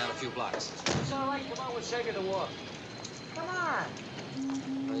just going down a few blocks. It's all right. Come on, we'll save you the walk. Come on.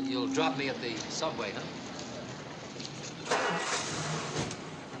 You'll drop me at the subway, huh?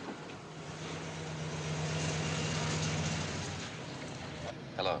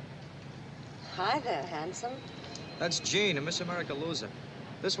 Hello. Hi there, handsome. That's Jean, a Miss America loser.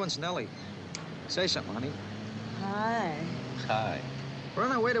 This one's Nellie. Say something, honey. Hi. Hi. We're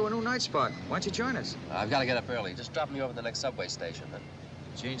on our way to a new night spot. Why don't you join us? I've got to get up early. Just drop me over at the next subway station, then.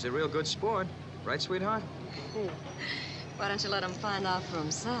 Jean's a real good sport. Right, sweetheart? Why don't you let him find out for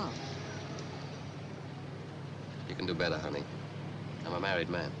himself? You can do better, honey. I'm a married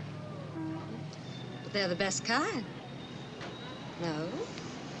man. But they're the best kind. No?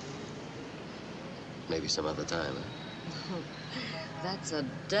 Maybe some other time, huh? That's a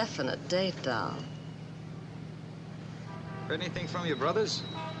definite date, doll. Heard anything from your brothers?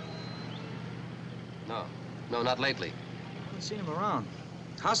 No. No, not lately. I haven't seen him around.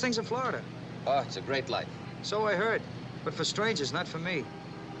 How's things in Florida? Oh, it's a great life. So I heard. But for strangers, not for me.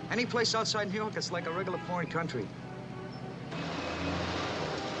 Any place outside New York, it's like a regular foreign country.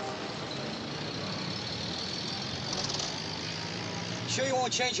 Sure you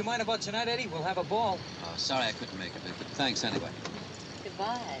won't change your mind about tonight, Eddie? We'll have a ball. Oh, sorry I couldn't make it, Vic, but thanks anyway.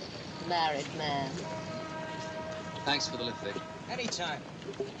 Goodbye, married man. Thanks for the lift, Vic. Anytime.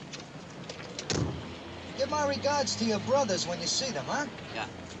 Give my regards to your brothers when you see them, huh? Yeah.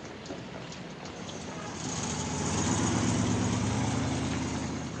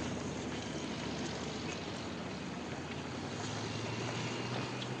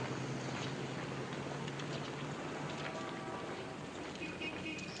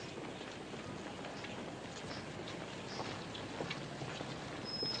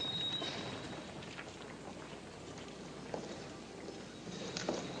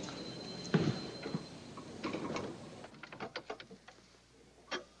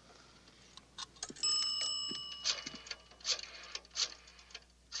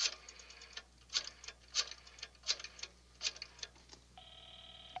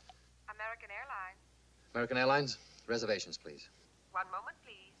 American Airlines, reservations, please. One moment,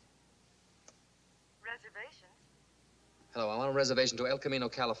 please. Reservations? Hello, I want a reservation to El Camino,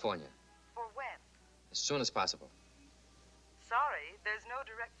 California. For when? As soon as possible. Sorry, there's no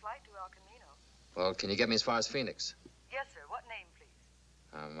direct flight to El Camino. Well, can you get me as far as Phoenix? Yes, sir. What name,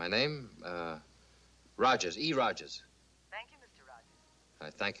 please? My name? Rogers, E. Rogers. Thank you, Mr. Rogers. All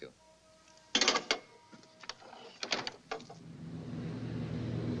right, thank you.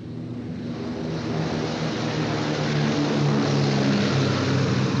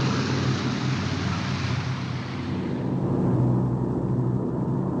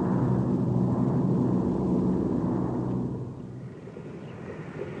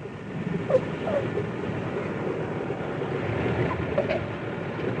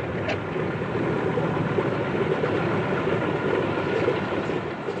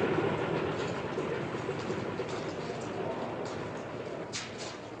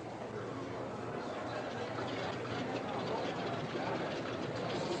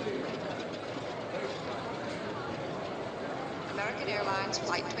 American Airlines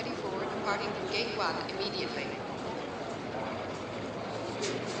Flight 24 departing from Gate 1 immediately.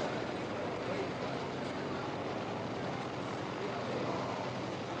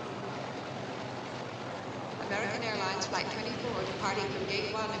 American Airlines Flight 24 departing from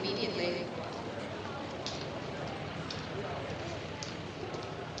Gate 1 immediately.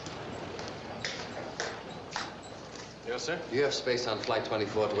 Yes, sir? Do you have space on Flight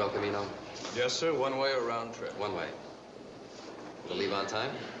 24 to El Camino? Yes, sir. One way or round trip? One way. We'll leave on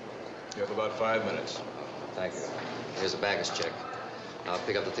time? You have about 5 minutes. Thank you. Here's a baggage check. I'll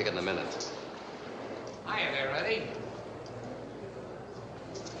pick up the ticket in a minute. Hiya there, Eddie.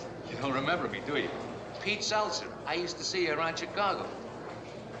 You don't remember me, do you? Pete Seltzer. I used to see you around Chicago.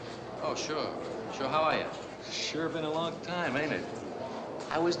 Oh, sure. Sure, how are you? Sure been a long time, ain't it?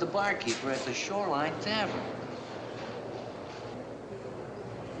 I was the barkeeper at the Shoreline Tavern.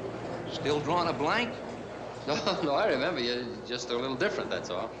 Still drawing a blank? No, I remember you. Just a little different, that's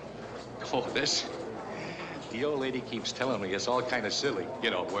all. Oh, this? The old lady keeps telling me it's all kind of silly.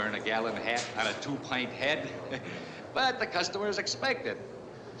 You know, wearing a gallon hat on a 2-pint head. But the customers expect it.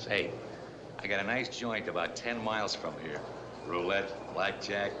 Say, I got a nice joint about 10 miles from here. Roulette,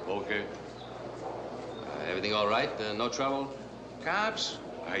 blackjack, poker. Everything all right? No trouble? Cops?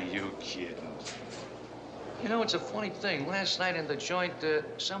 Are you kidding? You know, it's a funny thing. Last night in the joint,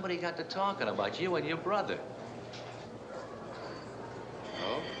 somebody got to talking about you and your brother.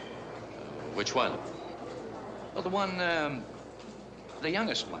 Oh? Which one? Well, the one, the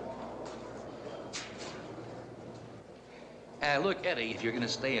youngest one. Look, Eddie, if you're gonna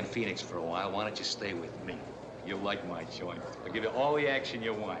stay in Phoenix for a while, why don't you stay with me? You'll like my joint. I'll give you all the action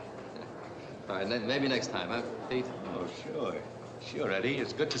you want. All right, maybe next time, huh, Pete? Oh, sure. Sure, Eddie.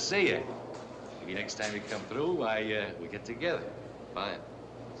 It's good to see you. Maybe next time you come through, we get together. Fine.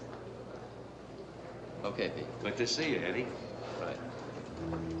 Okay, Pete. Good to see you, Eddie. Right.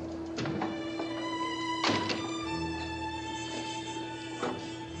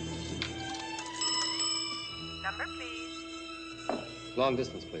 Number, please. Long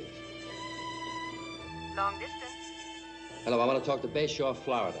distance, please. Long distance. Hello, I want to talk to Bayshore,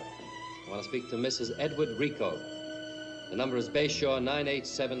 Florida. I want to speak to Mrs. Edward Rico. The number is Bayshore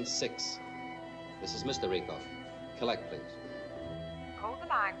 9876. This is Mr. Rico. Collect, please. Hold the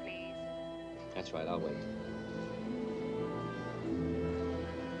line, please. That's right, I'll wait.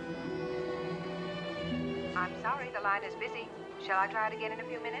 I'm sorry, the line is busy. Shall I try it again in a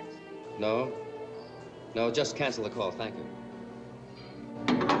few minutes? No. No, just cancel the call, thank you.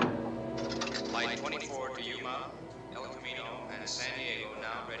 Flight 24 to Yuma, El Camino, and San Diego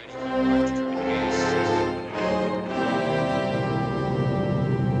now ready for departure.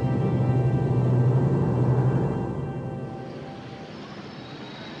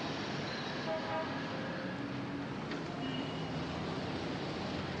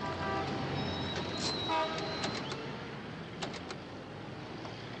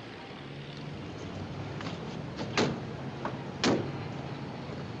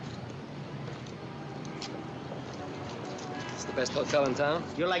 Best hotel in town?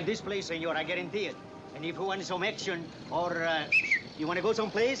 You like this place, senor, I guarantee it. And if you want some action or you want to go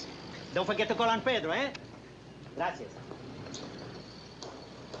someplace, don't forget to call on Pedro, eh? Gracias.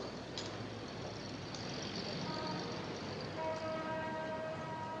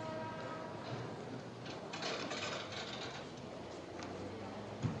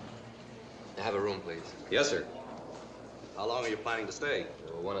 Have a room, please. Yes, sir. How long are you planning to stay?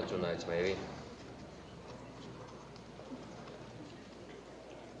 1 or 2 nights, maybe.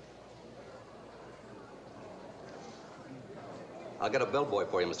 I'll get a bellboy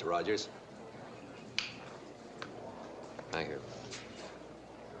for you, Mr. Rogers. Thank you.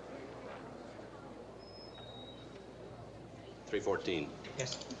 $314.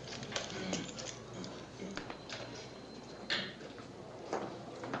 Yes.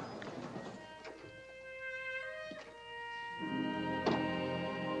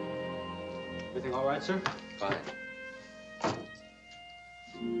 Everything all right, sir? Fine.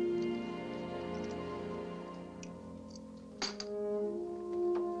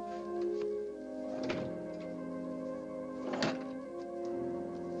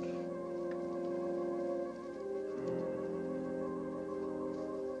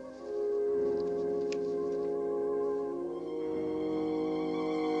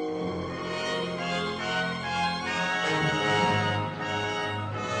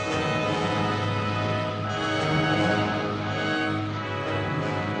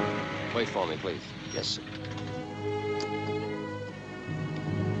 Wait for me, please. Yes, sir.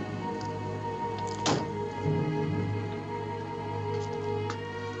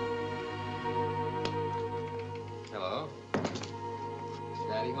 Hello? Is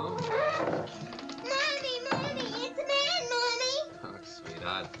Daddy home? Mommy, it's a man, Mommy. Oh,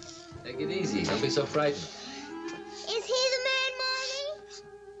 sweetheart. Take it easy. Don't be so frightened. Is he the man,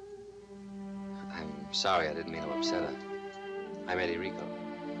 Mommy? I'm sorry. I didn't mean to upset her. I'm Eddie Rico.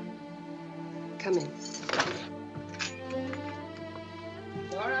 Come in.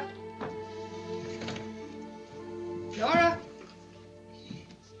 Nora? Nora?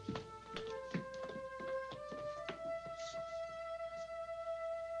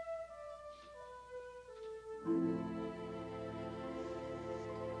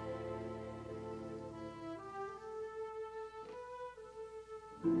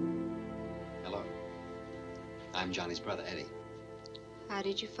 Hello. I'm Johnny's brother, Eddie. How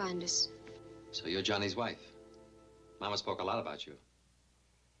did you find us? So you're Johnny's wife. Mama spoke a lot about you.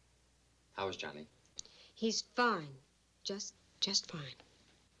 How is Johnny? He's fine. Just fine.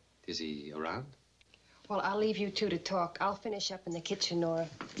 Is he around? Well, I'll leave you two to talk. I'll finish up in the kitchen, Nora.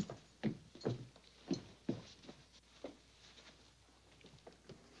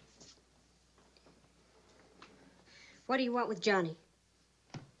 What do you want with Johnny?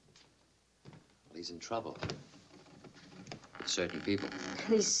 Well, he's in trouble. With certain people.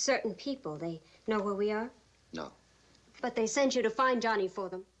 These certain people, they know where we are? No. But they sent you to find Johnny for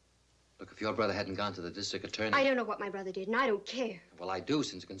them. Look, if your brother hadn't gone to the district attorney... I don't know what my brother did, and I don't care. Well, I do,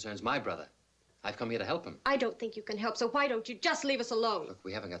 since it concerns my brother. I've come here to help him. I don't think you can help, so why don't you just leave us alone? Look,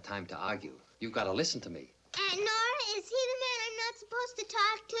 we haven't got time to argue. You've got to listen to me. Aunt Nora, is he the man I'm not supposed to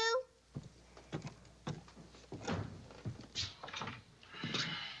talk to?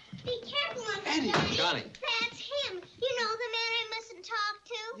 Be careful, Uncle Eddie! Johnny. That's him. You know, the man I mustn't talk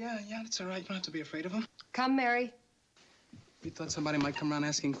to. Yeah, that's all right. You don't have to be afraid of him. Come, Mary. We thought somebody might come around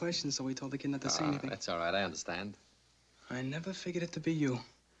asking questions, so we told the kid not to say anything. That's all right. I understand. I never figured it to be you.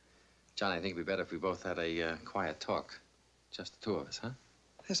 Johnny, I think it'd be better if we both had a quiet talk. Just the two of us, huh?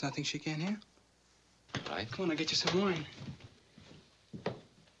 There's nothing she can't hear. Right. Come on, I'll get you some wine.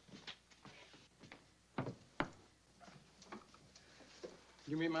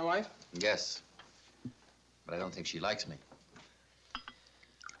 You meet my wife? Yes. But I don't think she likes me.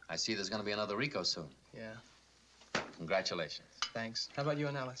 I see there's going to be another Rico soon. Yeah. Congratulations. Thanks. How about you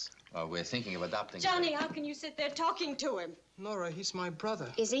and Alice? Well, we're thinking of adopting... Johnny, how can you sit there talking to him? Nora, he's my brother.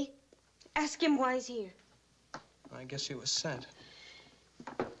 Is he? Ask him why he's here. I guess he was sent.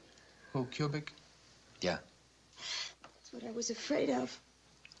 Who, Cubic? Yeah. That's what I was afraid of.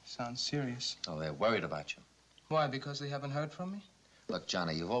 Sounds serious. Oh, they're worried about you. Why, because they haven't heard from me? Look,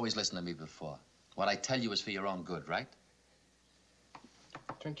 Johnny, you've always listened to me before. What I tell you is for your own good, right?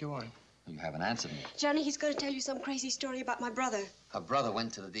 Drink your wine. You haven't answered me. Johnny, he's going to tell you some crazy story about my brother. Her brother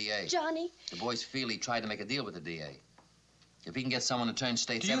went to the DA. Johnny? The boys feel he tried to make a deal with the DA. If he can get someone to turn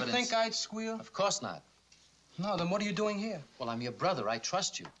state's Do you evidence... think I'd squeal? Of course not. No, then what are you doing here? Well, I'm your brother. I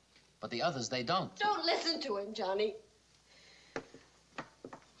trust you. But the others, they don't. Don't listen to him, Johnny.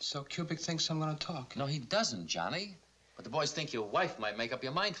 So Cubic thinks I'm gonna talk? No, he doesn't, Johnny. But the boys think your wife might make up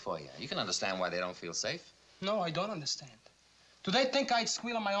your mind for you. You can understand why they don't feel safe. No, I don't understand. Do they think I'd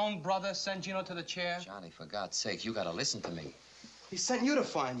squeal on my own brother, send Gino to the chair? Johnny, for God's sake, you gotta listen to me. He sent you to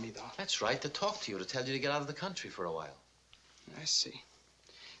find me, though. That's right, to talk to you, to tell you to get out of the country for a while. I see.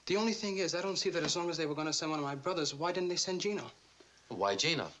 The only thing is, I don't see that as long as they were gonna send one of my brothers, why didn't they send Gino? Well, why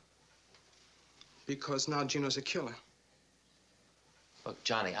Gino? Because now Gino's a killer. Look,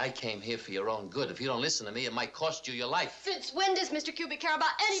 Johnny, I came here for your own good. If you don't listen to me, it might cost you your life. Since when does Mr. Cubic care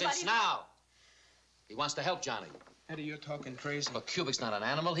about anybody? Since now. He wants to help Johnny. Eddie, you're talking crazy. Look, Cubic's not an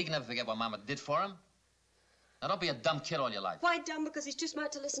animal. He can never forget what Mama did for him. Now, don't be a dumb kid all your life. Why dumb? Because he's too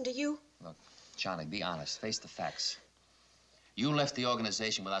smart to listen to you? Look, Johnny, be honest. Face the facts. You left the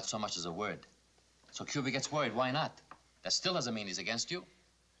organization without so much as a word. So Cubic gets worried. Why not? That still doesn't mean he's against you.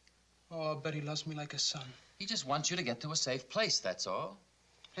 Oh, I bet he loves me like a son. He just wants you to get to a safe place, that's all.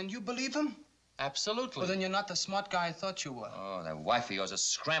 And you believe him? Absolutely. Well, then you're not the smart guy I thought you were. Oh, that wife of yours has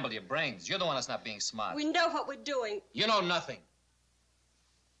scrambled your brains. You're the one that's not being smart. We know what we're doing. You know nothing.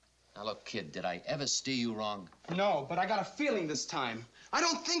 Now, look, kid, did I ever steer you wrong? No, but I got a feeling this time. I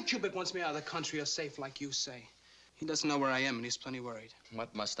don't think Cubic wants me out of the country or safe like you say. He doesn't know where I am, and he's plenty worried.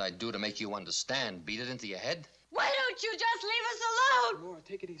 What must I do to make you understand? Beat it into your head? Why don't you just leave us alone? Laura,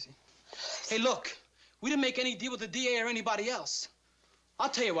 take it easy. Hey, look, we didn't make any deal with the DA or anybody else. I'll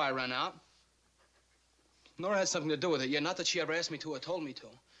tell you why I ran out. Nora had something to do with it, yeah, not that she ever asked me to or told me to.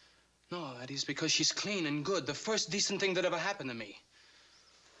 No, that is because she's clean and good, the first decent thing that ever happened to me.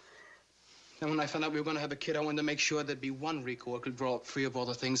 And when I found out we were going to have a kid, I wanted to make sure there'd be one Rico who could grow up free of all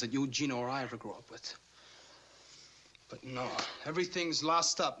the things that you, Gino, or I ever grew up with. But no, everything's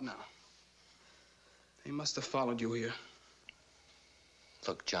lost up now. They must have followed you here.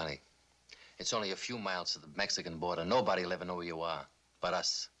 Look, Johnny, it's only a few miles to the Mexican border. Nobody will ever know who you are, but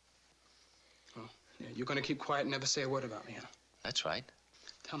us. Oh, yeah, you're going to keep quiet and never say a word about me, huh? That's right.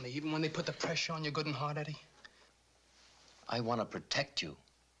 Tell me, even when they put the pressure on you good and hard, Eddie? I want to protect you.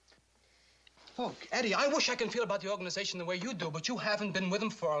 Look, Eddie, I wish I could feel about the organization the way you do, but you haven't been with them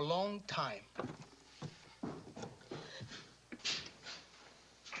for a long time.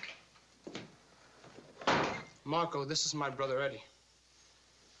 Marco, this is my brother, Eddie.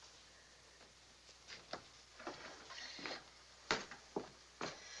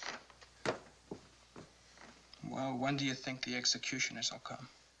 Well, when do you think the executioners will come?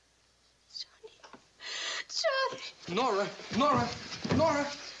 Johnny. Nora!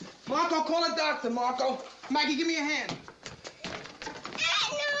 Marco, call a doctor, Marco. Maggie, give me a hand.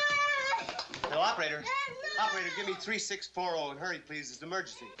 Hello, operator. Operator, give me 3640 and hurry, please. It's an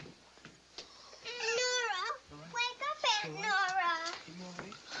emergency. Nora, wake up, Aunt Nora.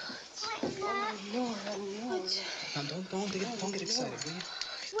 Wake up. Nora. Now, don't get excited, will you?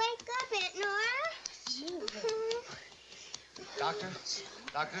 Wake up, Aunt Nora. Doctor,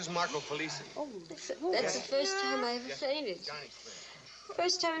 this is Marco Felici. Oh, that's the first time I ever fainted.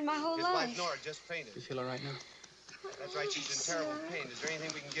 First time in my whole His life. wife Nora just fainted. You feel all right now? That's right, she's in terrible pain. Is there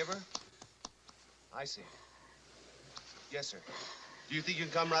anything we can give her? I see. Yes, sir. Do you think you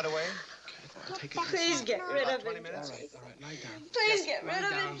can come right away? Take it. Please get rid of About 20 him. minutes? All right, lie down. Please get rid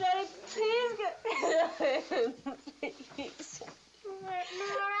of him, Johnny. Please get rid of him. Please.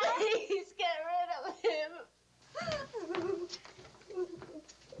 Please get rid of him.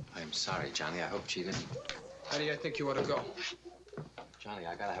 I'm sorry, Johnny. I hope she didn't. How do you think you ought to go? Johnny,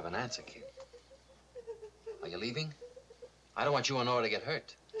 I gotta have an answer, kid. Are you leaving? I don't want you and Nora to get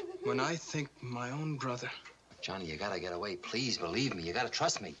hurt. When I think my own brother... Johnny, you gotta get away. Please, believe me. You gotta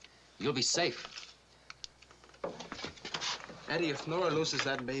trust me. You'll be safe. Eddie, if Nora loses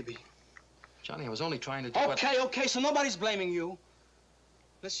that baby... Johnny, I was only trying to do Okay, so nobody's blaming you.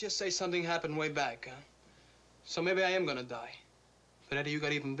 Let's just say something happened way back, huh? So maybe I am gonna die. But Eddie, you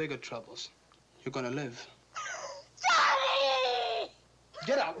got even bigger troubles. You're gonna live. Johnny!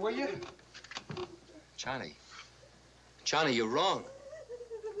 Get out, will you? Johnny. Johnny, you're wrong.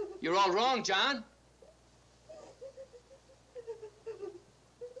 You're all wrong, John.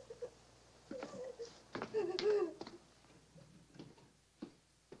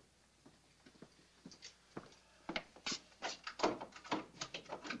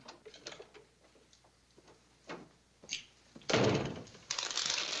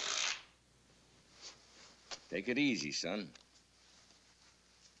 Take it easy, son.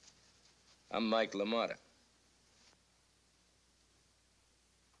 I'm Mike LaMotta.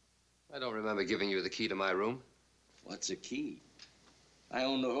 I don't remember giving you the key to my room. What's a key? I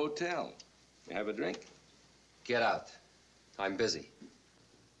own the hotel. You have a drink? Get out. I'm busy.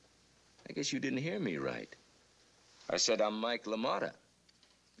 I guess you didn't hear me right. I said I'm Mike LaMotta.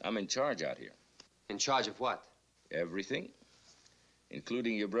 I'm in charge out here. In charge of what? Everything,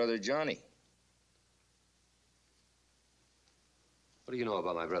 including your brother Johnny. What do you know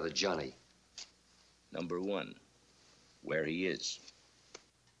about my brother Johnny? Number one, where he is.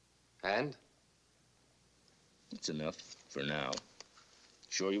 And? It's enough for now.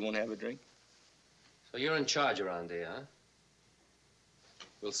 Sure you won't have a drink? So you're in charge around here, huh?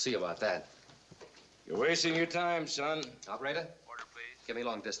 We'll see about that. You're wasting your time, son. Operator? Order, please. Give me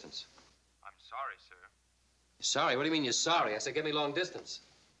long distance. I'm sorry, sir. You're sorry? What do you mean you're sorry? I said give me long distance.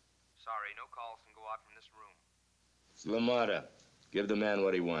 Sorry, no calls can go out from this room. It's LaMotta. Give the man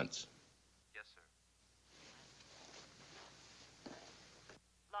what he wants. Yes, sir.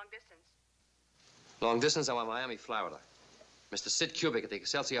 Long distance. Long distance, I want Miami, Florida. Mr. Sid Kubick at the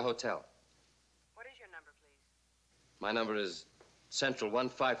Excelsior Hotel. What is your number, please? My number is Central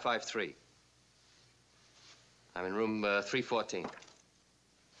 1553. I'm in room 314.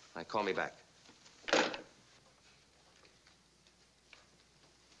 Call me back.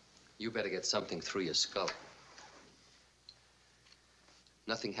 You better get something through your skull.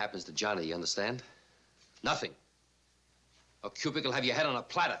 Nothing happens to Johnny, you understand? Nothing. Or Kubick will have your head on a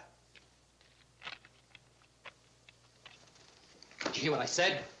platter. Did you hear what I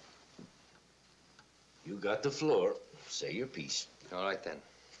said? You got the floor. Say your piece. All right, then.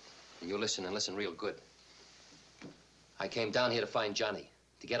 And you listen, and listen real good. I came down here to find Johnny,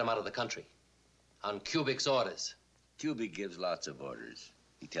 to get him out of the country. On Kubick's orders. Kubick gives lots of orders.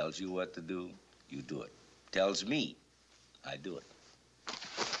 He tells you what to do, you do it. Tells me, I do it.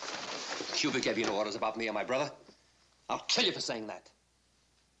 Kubick gave you no orders about me or my brother. I'll kill you for saying that.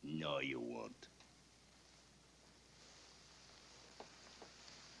 No, you won't.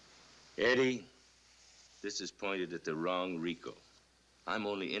 Eddie, this is pointed at the wrong Rico. I'm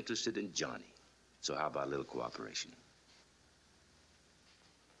only interested in Johnny. So how about a little cooperation?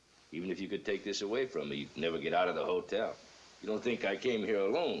 Even if you could take this away from me, you'd never get out of the hotel. You don't think I came here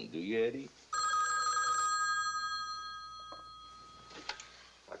alone, do you, Eddie?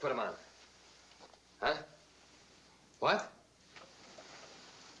 I put him on. Huh? What?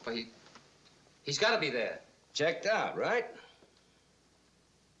 Well, he's got to be there. Checked out, right?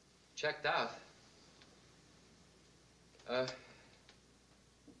 Checked out?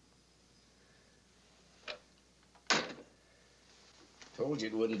 Told you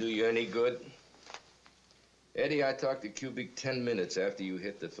it wouldn't do you any good. Eddie, I talked to Kubick 10 minutes after you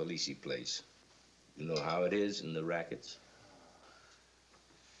hit the Felici place. You know how it is in the rackets?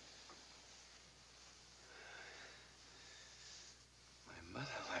 My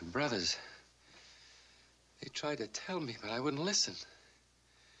mother, my brothers. They tried to tell me, but I wouldn't listen.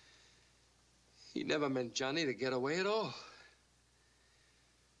 He never meant Johnny to get away at all.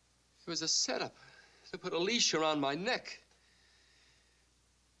 It was a setup to put a leash around my neck.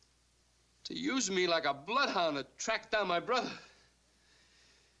 To use me like a bloodhound to track down my brother.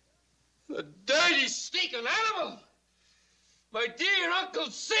 The dirty, stinking animal! My dear Uncle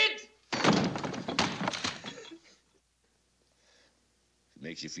Sid! If it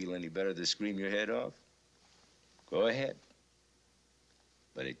makes you feel any better to scream your head off, go ahead.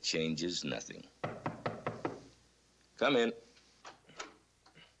 but it changes nothing. Come in.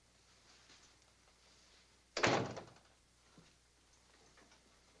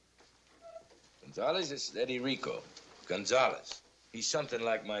 Gonzalez, it's Eddie Rico. Gonzalez. He's something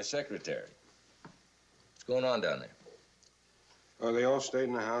like my secretary. What's going on down there? Well, they all stayed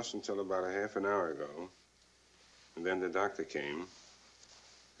in the house until about a half an hour ago. And then the doctor came.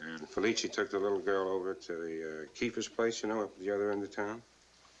 And Felice took the little girl over to the keeper's place, you know, up at the other end of town.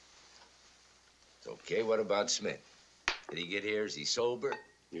 Okay, what about Smith? Did he get here? Is he sober?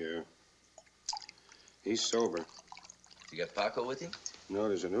 Yeah. He's sober. You got Paco with him? No,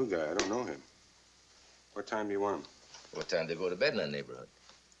 there's a new guy. I don't know him. What time do you want him? What time do they go to bed in that neighborhood?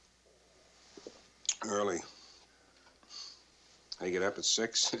 Early. I get up at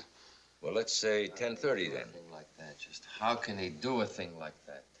 6. Well, let's say 10:30 then. Thing like that. Just how can he do a thing like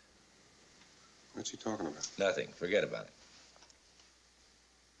that? What's he talking about? Nothing. Forget about it.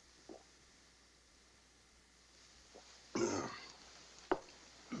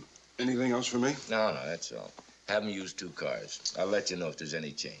 Anything else for me? No, that's all. Have them use 2 cars. I'll let you know if there's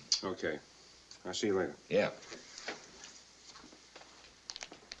any change. Okay. I'll see you later. Yeah.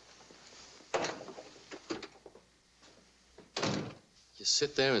 You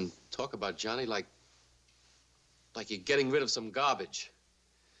sit there and talk about Johnny like you're getting rid of some garbage.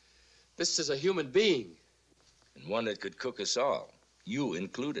 This is a human being. And one that could cook us all. You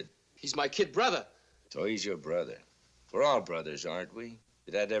included. He's my kid brother. So he's your brother. We're all brothers, aren't we?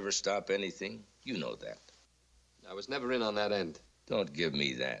 Did that ever stop anything? You know that. I was never in on that end. Don't give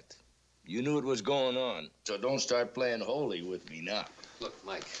me that. You knew it was going on, so don't start playing holy with me now. Look,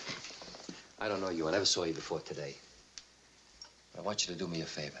 Mike, I don't know you. I never saw you before today. I want you to do me a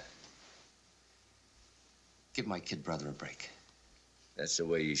favor. Give my kid brother a break. That's the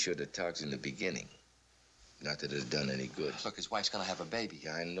way you should have talked in the beginning. Not that it's done any good. Look, his wife's gonna have a baby.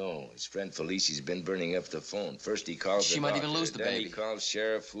 Yeah, I know. His friend Felici's been burning up the phone. First he calls She the might doctor, even lose the then baby. He calls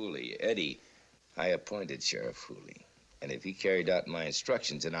Sheriff Hooley. Eddie, I appointed Sheriff Hooley. And if he carried out my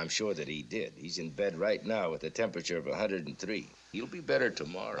instructions, and I'm sure that he did, he's in bed right now with a temperature of 103. He'll be better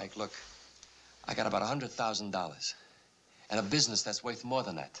tomorrow. Mike, look, I got about $100,000 and a business that's worth more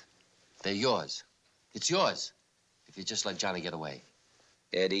than that. They're yours. It's yours if you just let Johnny get away.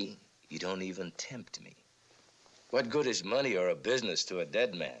 Eddie, you don't even tempt me. What good is money or a business to a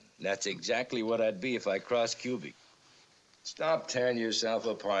dead man? That's exactly what I'd be if I crossed Cubic. Stop tearing yourself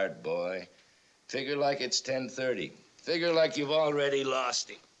apart, boy. Figure like it's 10:30. Figure like you've already lost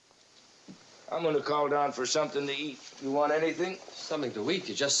him. I'm gonna call down for something to eat. You want anything? Something to eat?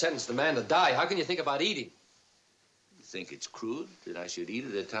 You just sentenced the man to die. How can you think about eating? You think it's crude that I should eat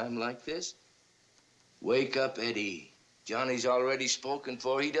at a time like this? Wake up, Eddie. Johnny's already spoken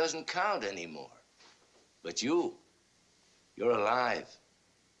for. He doesn't count anymore. But you're alive.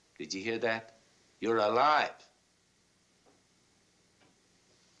 Did you hear that? You're alive.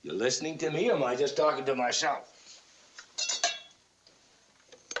 You listening to me, or am I just talking to myself?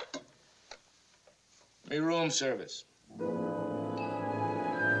 Me room service.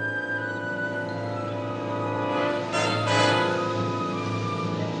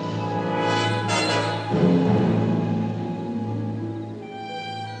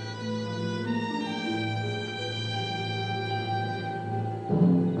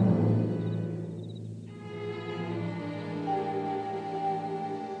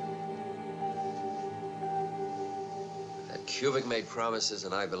 Cubic made promises,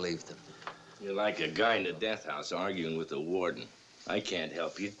 and I believed them. You're like a guy in the death house arguing with the warden. I can't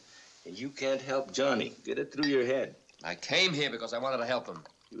help you, and you can't help Johnny. Get it through your head. I came here because I wanted to help him.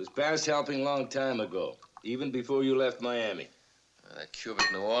 He was past helping a long time ago, even before you left Miami. That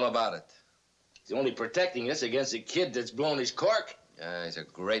Cubic knew all about it. He's only protecting us against a kid that's blown his cork. Yeah, he's a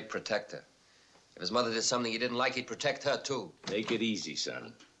great protector. If his mother did something he didn't like, he'd protect her, too. Take it easy,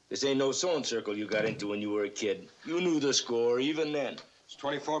 son. This ain't no sewing circle you got into when you were a kid. You knew the score even then. It's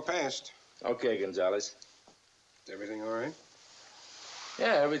 24 past. Okay, Gonzalez. Is everything all right?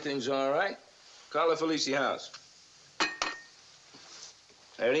 Yeah, everything's all right. Call the Felice house.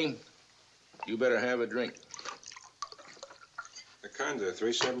 Eddie, you better have a drink. The Conte,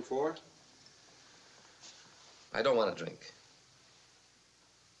 374? I don't want to drink.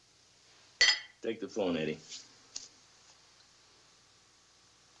 Take the phone, Eddie.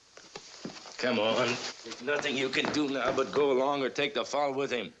 Come on. There's nothing you can do now but go along or take the fall with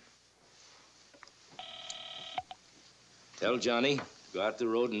him. Tell Johnny, go out the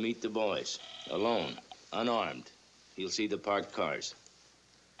road and meet the boys. Alone, unarmed. He'll see the parked cars.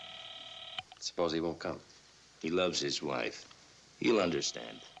 Suppose he won't come. He loves his wife. He'll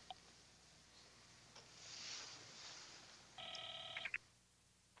understand.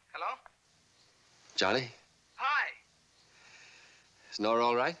 Johnny? Hi. Is Nora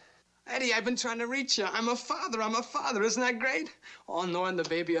all right? Eddie, I've been trying to reach you. I'm a father. Isn't that great? Oh, Nora and the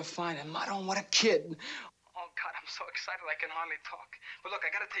baby are fine. And Maron, what a kid. Oh, God, I'm so excited I can hardly talk. But look,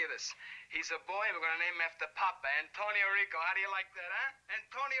 I gotta tell you this. He's a boy, and we're gonna name him after Papa, Antonio Rico. How do you like that, huh?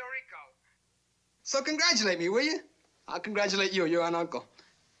 Antonio Rico. So congratulate me, will you? I'll congratulate you. You're an uncle.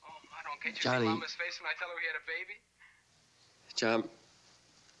 Oh, Maron, can't you Johnny. see Mama's face when I tell her we had a baby? John,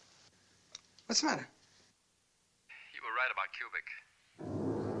 What's the matter? You were right about Cubic.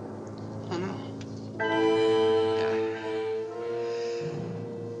 Oh, no.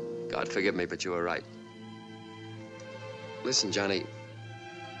 God forgive me, but you were right. Listen, Johnny.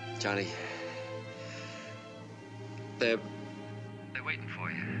 Johnny. They're waiting for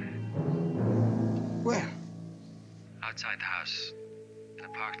you. Where? Outside the house. In a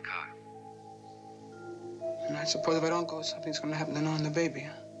parked car. And I suppose if I don't go, something's gonna happen to Nora and the baby,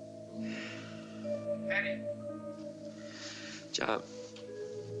 huh? Eddie. John.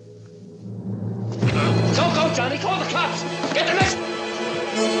 Don't go, Johnny. Call the cops. Get the next.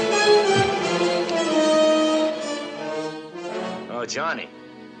 Oh, Johnny.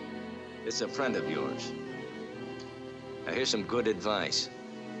 It's a friend of yours. Now, here's some good advice.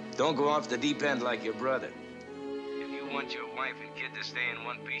 Don't go off the deep end like your brother. If you want your wife and kid to stay in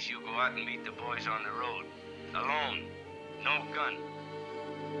one piece, you go out and meet the boys on the road. Alone. No gun.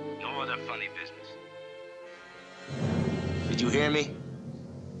 No other funny business. Did you hear me?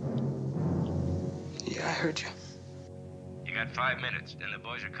 Yeah, I heard you. You got 5 minutes, then the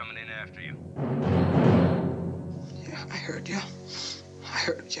boys are coming in after you. Yeah, I heard you. I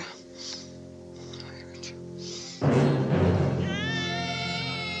heard you. I heard you.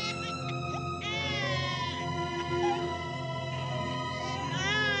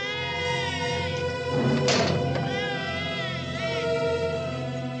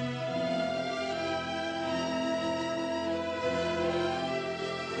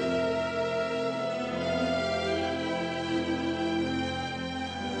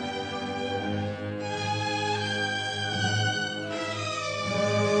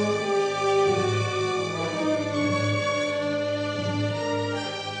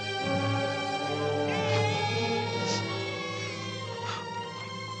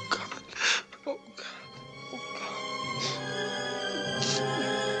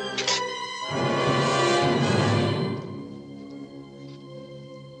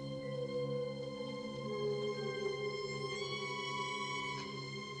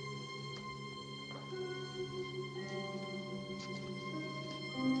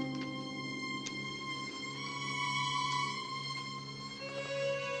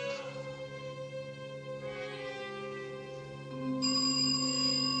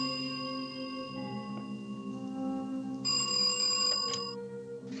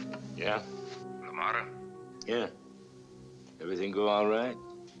 Yeah? Lamara? Yeah. Everything go all right?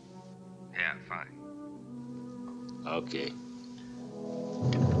 Yeah, fine. Okay.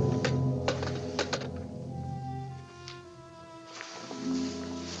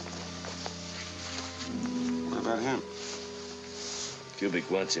 What about him? Cubic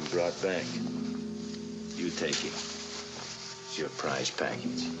wants him brought back. You take him. It's your prize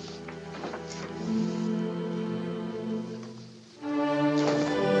package.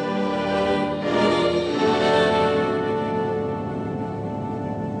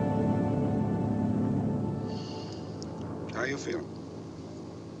 How you feeling?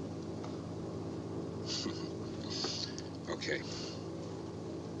 Okay.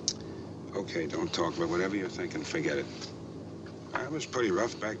 Okay, don't talk, but whatever you're thinking, forget it. I was pretty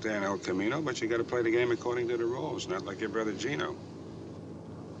rough back there in El Camino, but you gotta play the game according to the rules, not like your brother Gino.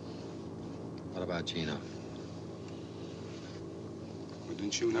 What about Gino? Well,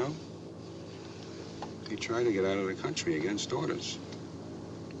 didn't you know? He tried to get out of the country against orders.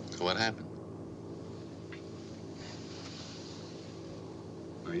 So what happened?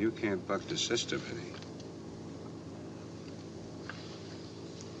 Now, you can't buck the system, Eddie.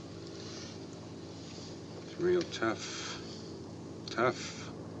 It's real tough. Tough.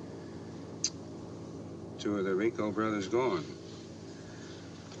 2 of the Rico brothers gone.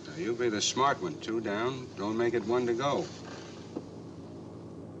 Now, you be the smart one. 2 down. Don't make it 1 to go.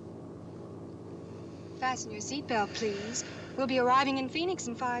 Fasten your seatbelt, please. We'll be arriving in Phoenix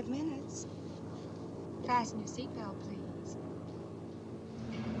in 5 minutes. Fasten your seatbelt, please.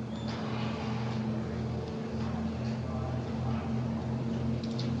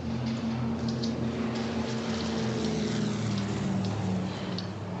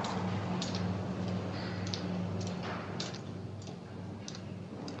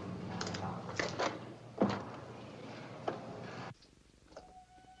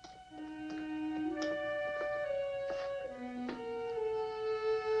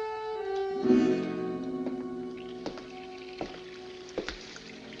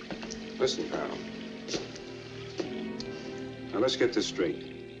 Listen, pal. Now, let's get this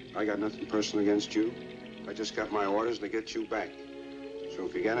straight. I got nothing personal against you. I just got my orders to get you back. So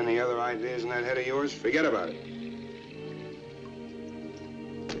if you got any other ideas in that head of yours, forget about it.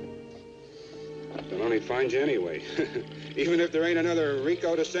 They'll only find you anyway, even if there ain't another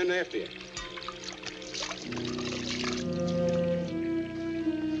Rico to send after you.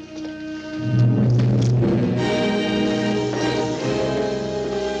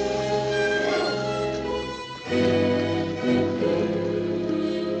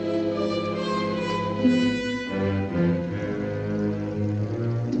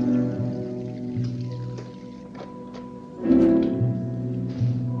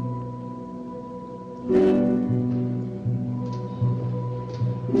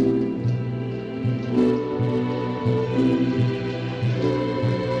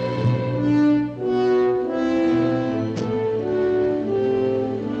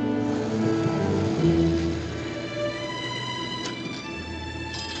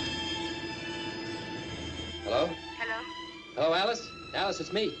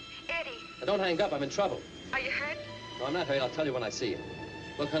 It's me. Eddie. Now, don't hang up. I'm in trouble. Are you hurt? No, I'm not hurt. I'll tell you when I see you.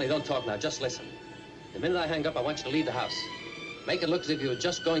 Look, honey, don't talk now. Just listen. The minute I hang up, I want you to leave the house. Make it look as if you were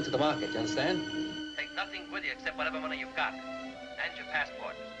just going to the market. You understand? Take nothing with you except whatever money you've got. And your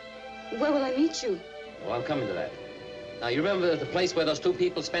passport. Where will I meet you? Well, I'm coming to that. Now, you remember the place where those two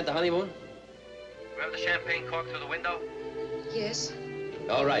people spent the honeymoon? Remember the champagne cork through the window? Yes.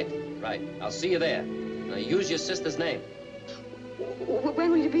 All right. Right. I'll see you there. Now, use your sister's name.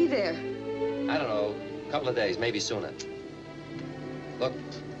 When will you be there? I don't know. A couple of days, maybe sooner. Look,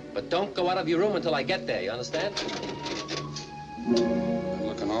 but don't go out of your room until I get there, you understand? I'm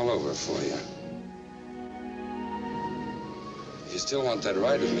looking all over for you. If you still want that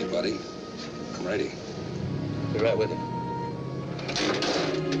ride with me, buddy, I'm ready. Be right with you.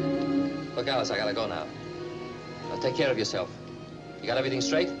 Look, Alice, I gotta go now. Now, take care of yourself. You got everything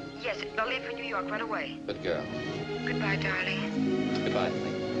straight? Yes, they'll leave for New York right away. Good girl. Goodbye, darling. Goodbye,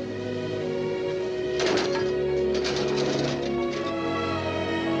 honey.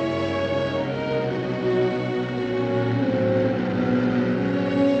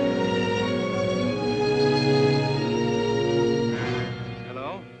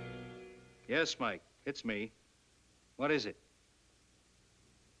 Hello? Yes, Mike, it's me. What is it?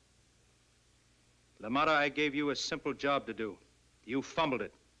 LaMotta, I gave you a simple job to do. You fumbled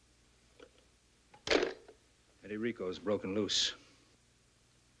it. Eddie Rico's broken loose.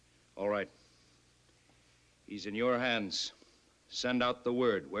 All right. He's in your hands. Send out the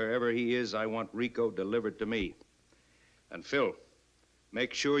word. Wherever he is, I want Rico delivered to me. And Phil,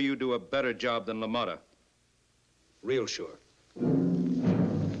 make sure you do a better job than LaMotta. Real sure.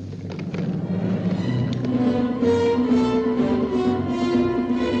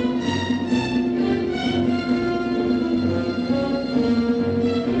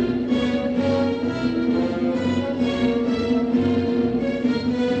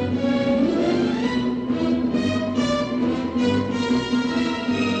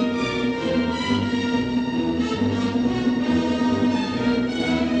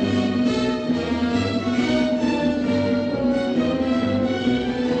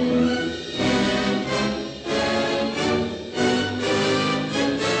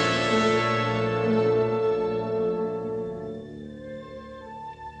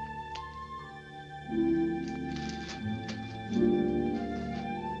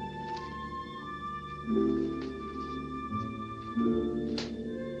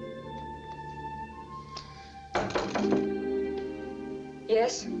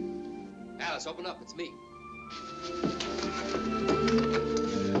 Yes? Alice, open up. It's me.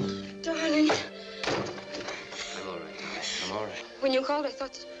 Darling. I'm all right. I'm all right. When you called, I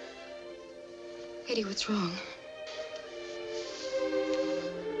thought that... Eddie, what's wrong?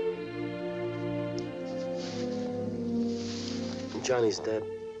 Johnny's dead.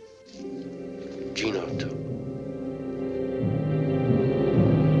 Gino, too.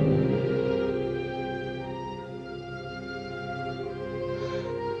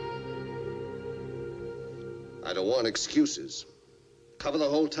 I don't want excuses. Cover the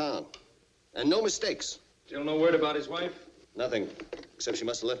whole town. And no mistakes. Still no word about his wife? Nothing. Except she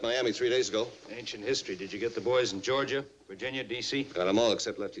must have left Miami 3 days ago. Ancient history. Did you get the boys in Georgia, Virginia, D.C.? Got them all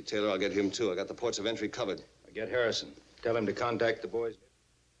except Lefty Taylor. I'll get him, too. I got the ports of entry covered. I get Harrison. Tell him to contact the boys.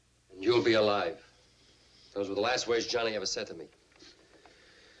 And you'll be alive. Those were the last words Johnny ever said to me.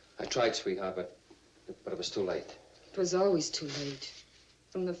 I tried, sweetheart, but it was too late. It was always too late.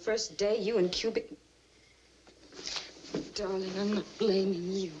 From the first day you and Cubic... Darling, I'm not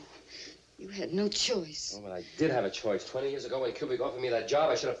blaming you. You had no choice. Oh, but I did have a choice. 20 years ago when Kubrick offered me that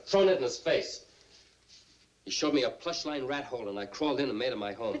job, I should have thrown it in his face. He showed me a plush-lined rat hole, and I crawled in and made it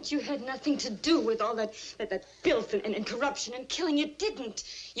my home. But you had nothing to do with all that filth and corruption and killing. You didn't.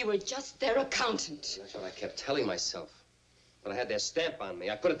 You were just their accountant. That's what I kept telling myself. But I had their stamp on me.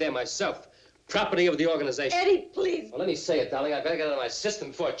 I put it there myself. Property of the organization. Eddie, please. Well, let me say it, darling. I better get it out of my system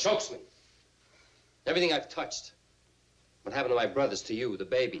before it chokes me. Everything I've touched. What happened to my brothers, to you, the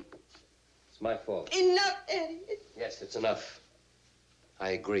baby. It's my fault. Enough, Eddie. Yes, it's enough.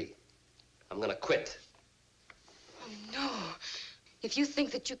 I agree. I'm gonna quit. Oh, no. If you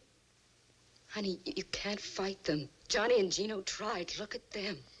think that you... Honey, you can't fight them. Johnny and Gino tried. Look at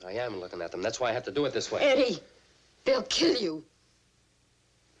them. I am looking at them. That's why I have to do it this way. Eddie, they'll kill you.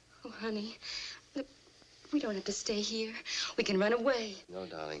 Oh, honey, look, we don't have to stay here. We can run away. No,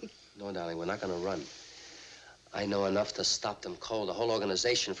 darling. No, darling, we're not gonna run. I know enough to stop them cold, the whole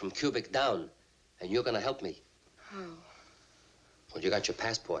organization from Cubic down. And you're gonna help me. How? Well, you got your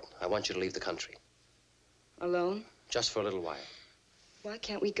passport. I want you to leave the country. Alone? Just for a little while. Why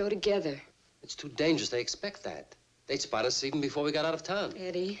can't we go together? It's too dangerous. They expect that. They'd spot us even before we got out of town.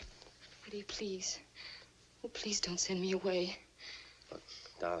 Eddie, please. Oh, please don't send me away. Look,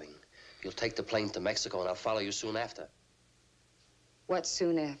 darling, you'll take the plane to Mexico and I'll follow you soon after. What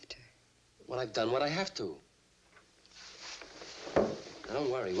soon after? Well, I've done what I have to. Now,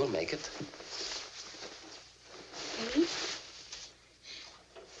 don't worry, we'll make it. Eddie?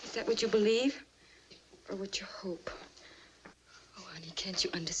 Is that what you believe? Or what you hope? Oh, honey, can't you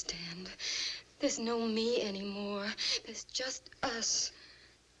understand? There's no me anymore. There's just us.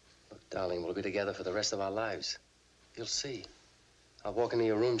 Look, darling, we'll be together for the rest of our lives. You'll see. I'll walk into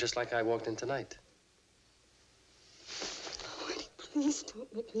your room just like I walked in tonight. Oh, Eddie, please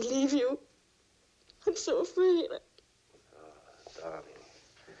don't make me leave you. I'm so afraid. Oh, darling.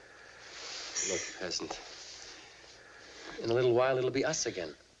 Look, peasant. In a little while, it'll be us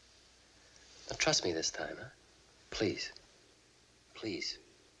again. Now, trust me this time, huh? Please. Please.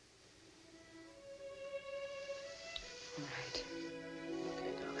 All right.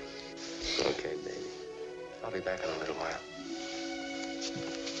 Okay, darling. Okay, baby. I'll be back in a little while.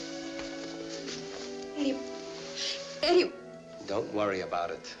 Eddie. Don't worry about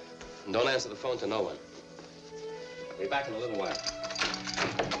it. And don't answer the phone to no one. I'll be back in a little while.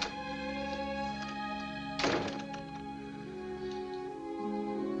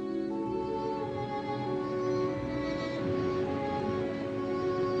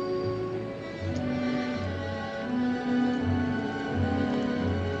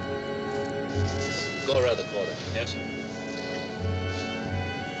 Go around the corner. Yes, sir.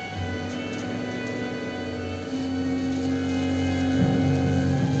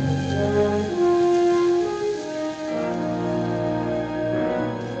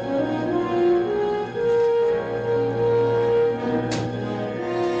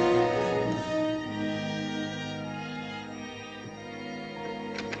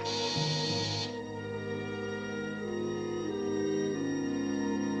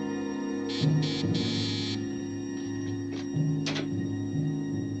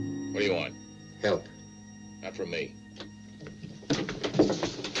 What do you want? Help. Not from me.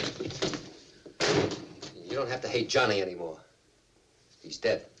 You don't have to hate Johnny anymore. He's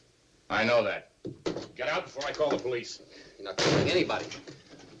dead. I know that. Get out before I call the police. You're not calling anybody.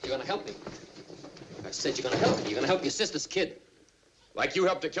 You're gonna help me. I said you're gonna help me. You're gonna help your sister's kid. Like you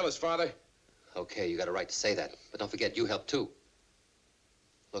helped to kill his father? Okay, you got a right to say that. But don't forget, you helped too.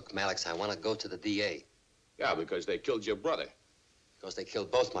 Look, Malex, I want to go to the DA. Yeah, because they killed your brother. Because they killed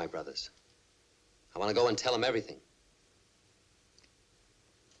both my brothers. I want to go and tell them everything.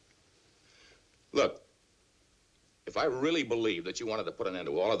 Look, if I really believed that you wanted to put an end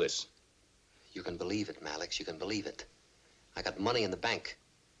to all of this... You can believe it, Malex. You can believe it. I got money in the bank.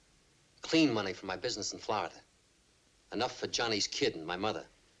 Clean money from my business in Florida. Enough for Johnny's kid and my mother.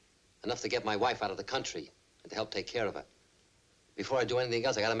 Enough to get my wife out of the country and to help take care of her. Before I do anything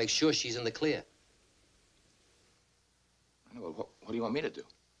else, I gotta make sure she's in the clear. Well, what do you want me to do?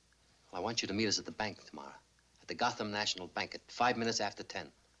 Well, I want you to meet us at the bank tomorrow. At the Gotham National Bank at 5 minutes after 10.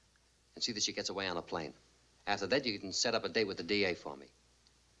 And see that she gets away on a plane. After that, you can set up a date with the DA for me.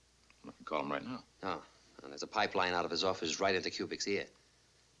 I can call him right now. Oh, and there's a pipeline out of his office right into Kubik's ear.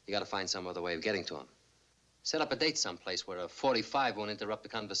 You gotta find some other way of getting to him. Set up a date someplace where a 45 won't interrupt the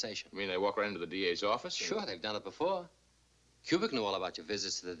conversation. You mean they walk right into the DA's office? Sure, they've done it before. Kubik knew all about your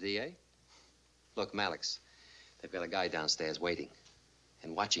visits to the DA. Look, Malex, they've got a guy downstairs waiting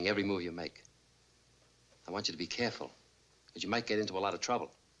and watching every move you make. I want you to be careful, because you might get into a lot of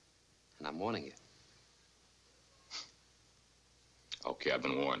trouble. And I'm warning you. Okay, I've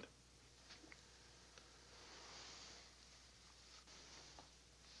been warned.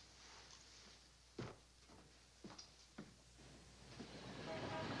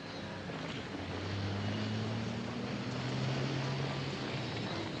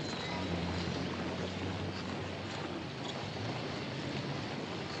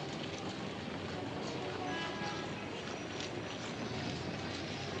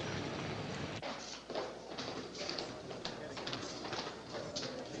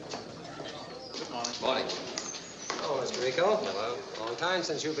 Long time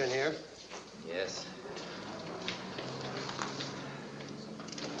since you've been here. Yes.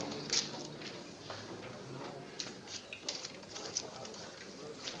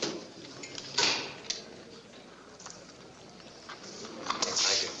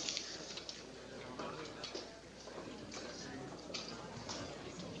 Thank you.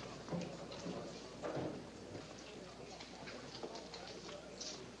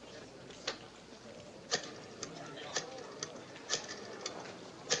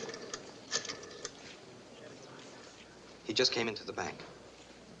 He just came into the bank.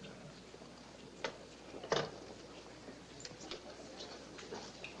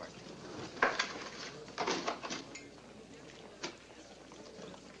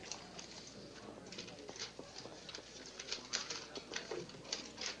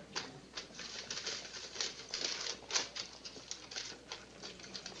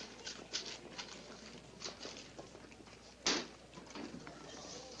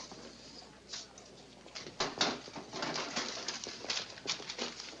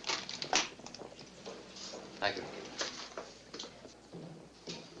 Thank you.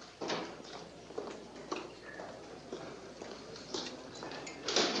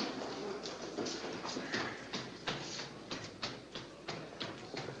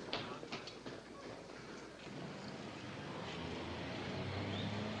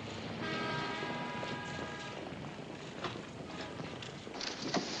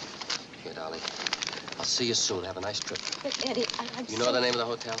 Here, darling. I'll see you soon. Have a nice trip. But, Eddie, I'm You know the name of the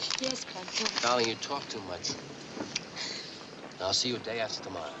hotel? Yes, Conte. Darling, you talk too much. I'll see you day after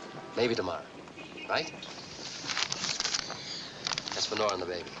tomorrow. Maybe tomorrow. Right? As for Nora and the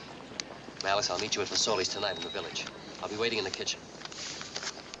baby. Malice, I'll meet you at Fasoli's tonight in the village. I'll be waiting in the kitchen.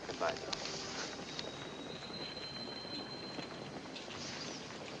 Goodbye.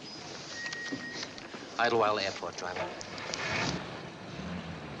 Idlewild Airport, driver.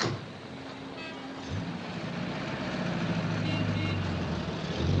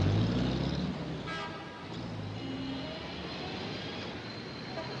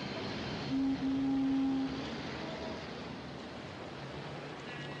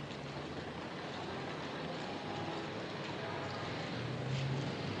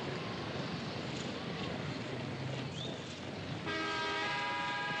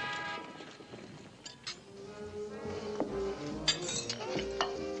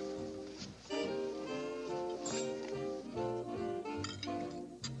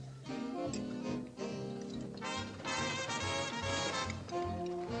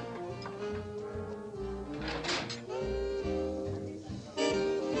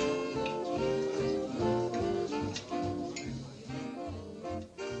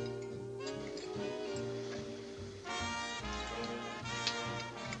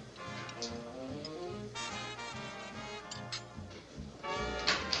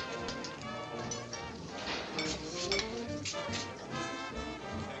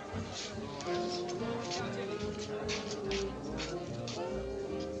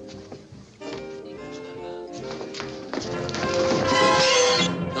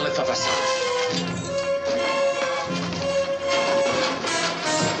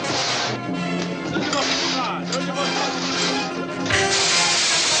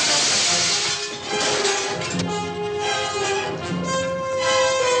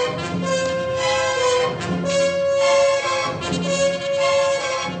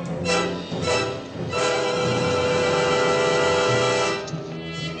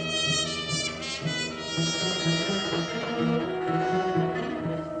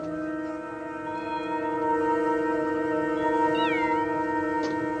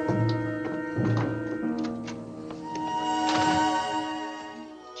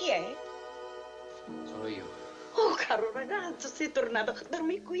 Sei tornato.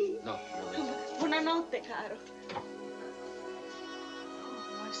 Dormi qui. No. Buonanotte, caro. Oh,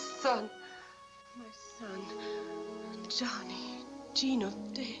 my son. My son. Johnny. Gino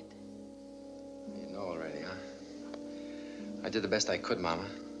dead. You know already, huh? I did the best I could, Mama.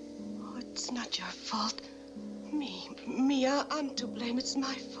 Oh, it's not your fault. Me, I'm to blame. It's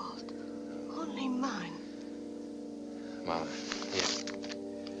my fault. Only mine. Mama, here.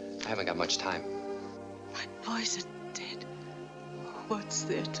 I haven't got much time. My boys are dead. What's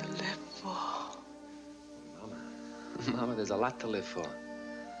there to live for? Mama, there's a lot to live for.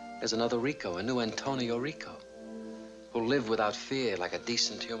 There's another Rico, a new Antonio Rico, who'll live without fear like a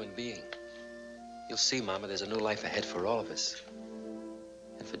decent human being. You'll see, Mama, there's a new life ahead for all of us.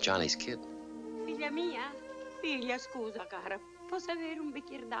 And for Johnny's kid. Figlia mia? Figlia, scusa, cara. Posso avere un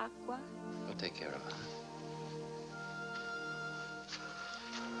bicchiere d'acqua? I'll take care of her.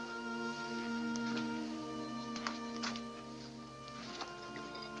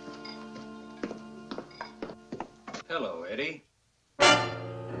 Hello, Eddie.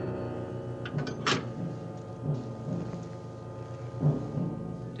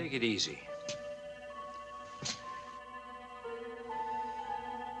 Take it easy.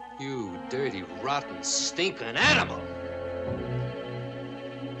 You dirty, rotten, stinking animal!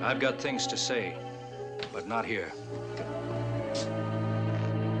 I've got things to say, but not here.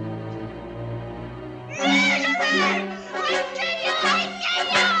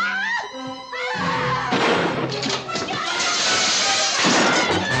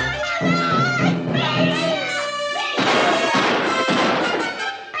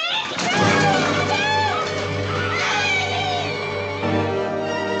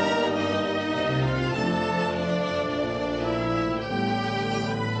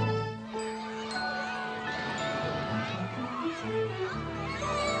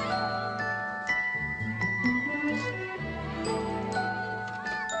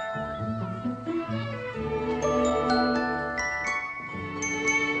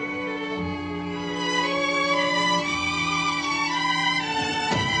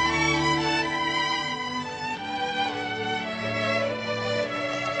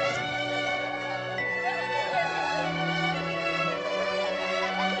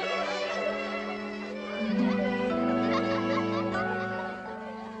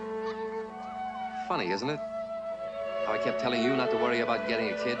 Funny, isn't it? How I kept telling you not to worry about getting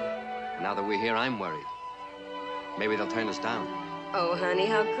a kid. And now that we're here, I'm worried. Maybe they'll turn us down. Oh, honey,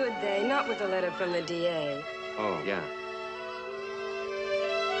 how could they? Not with a letter from the DA. Oh, yeah.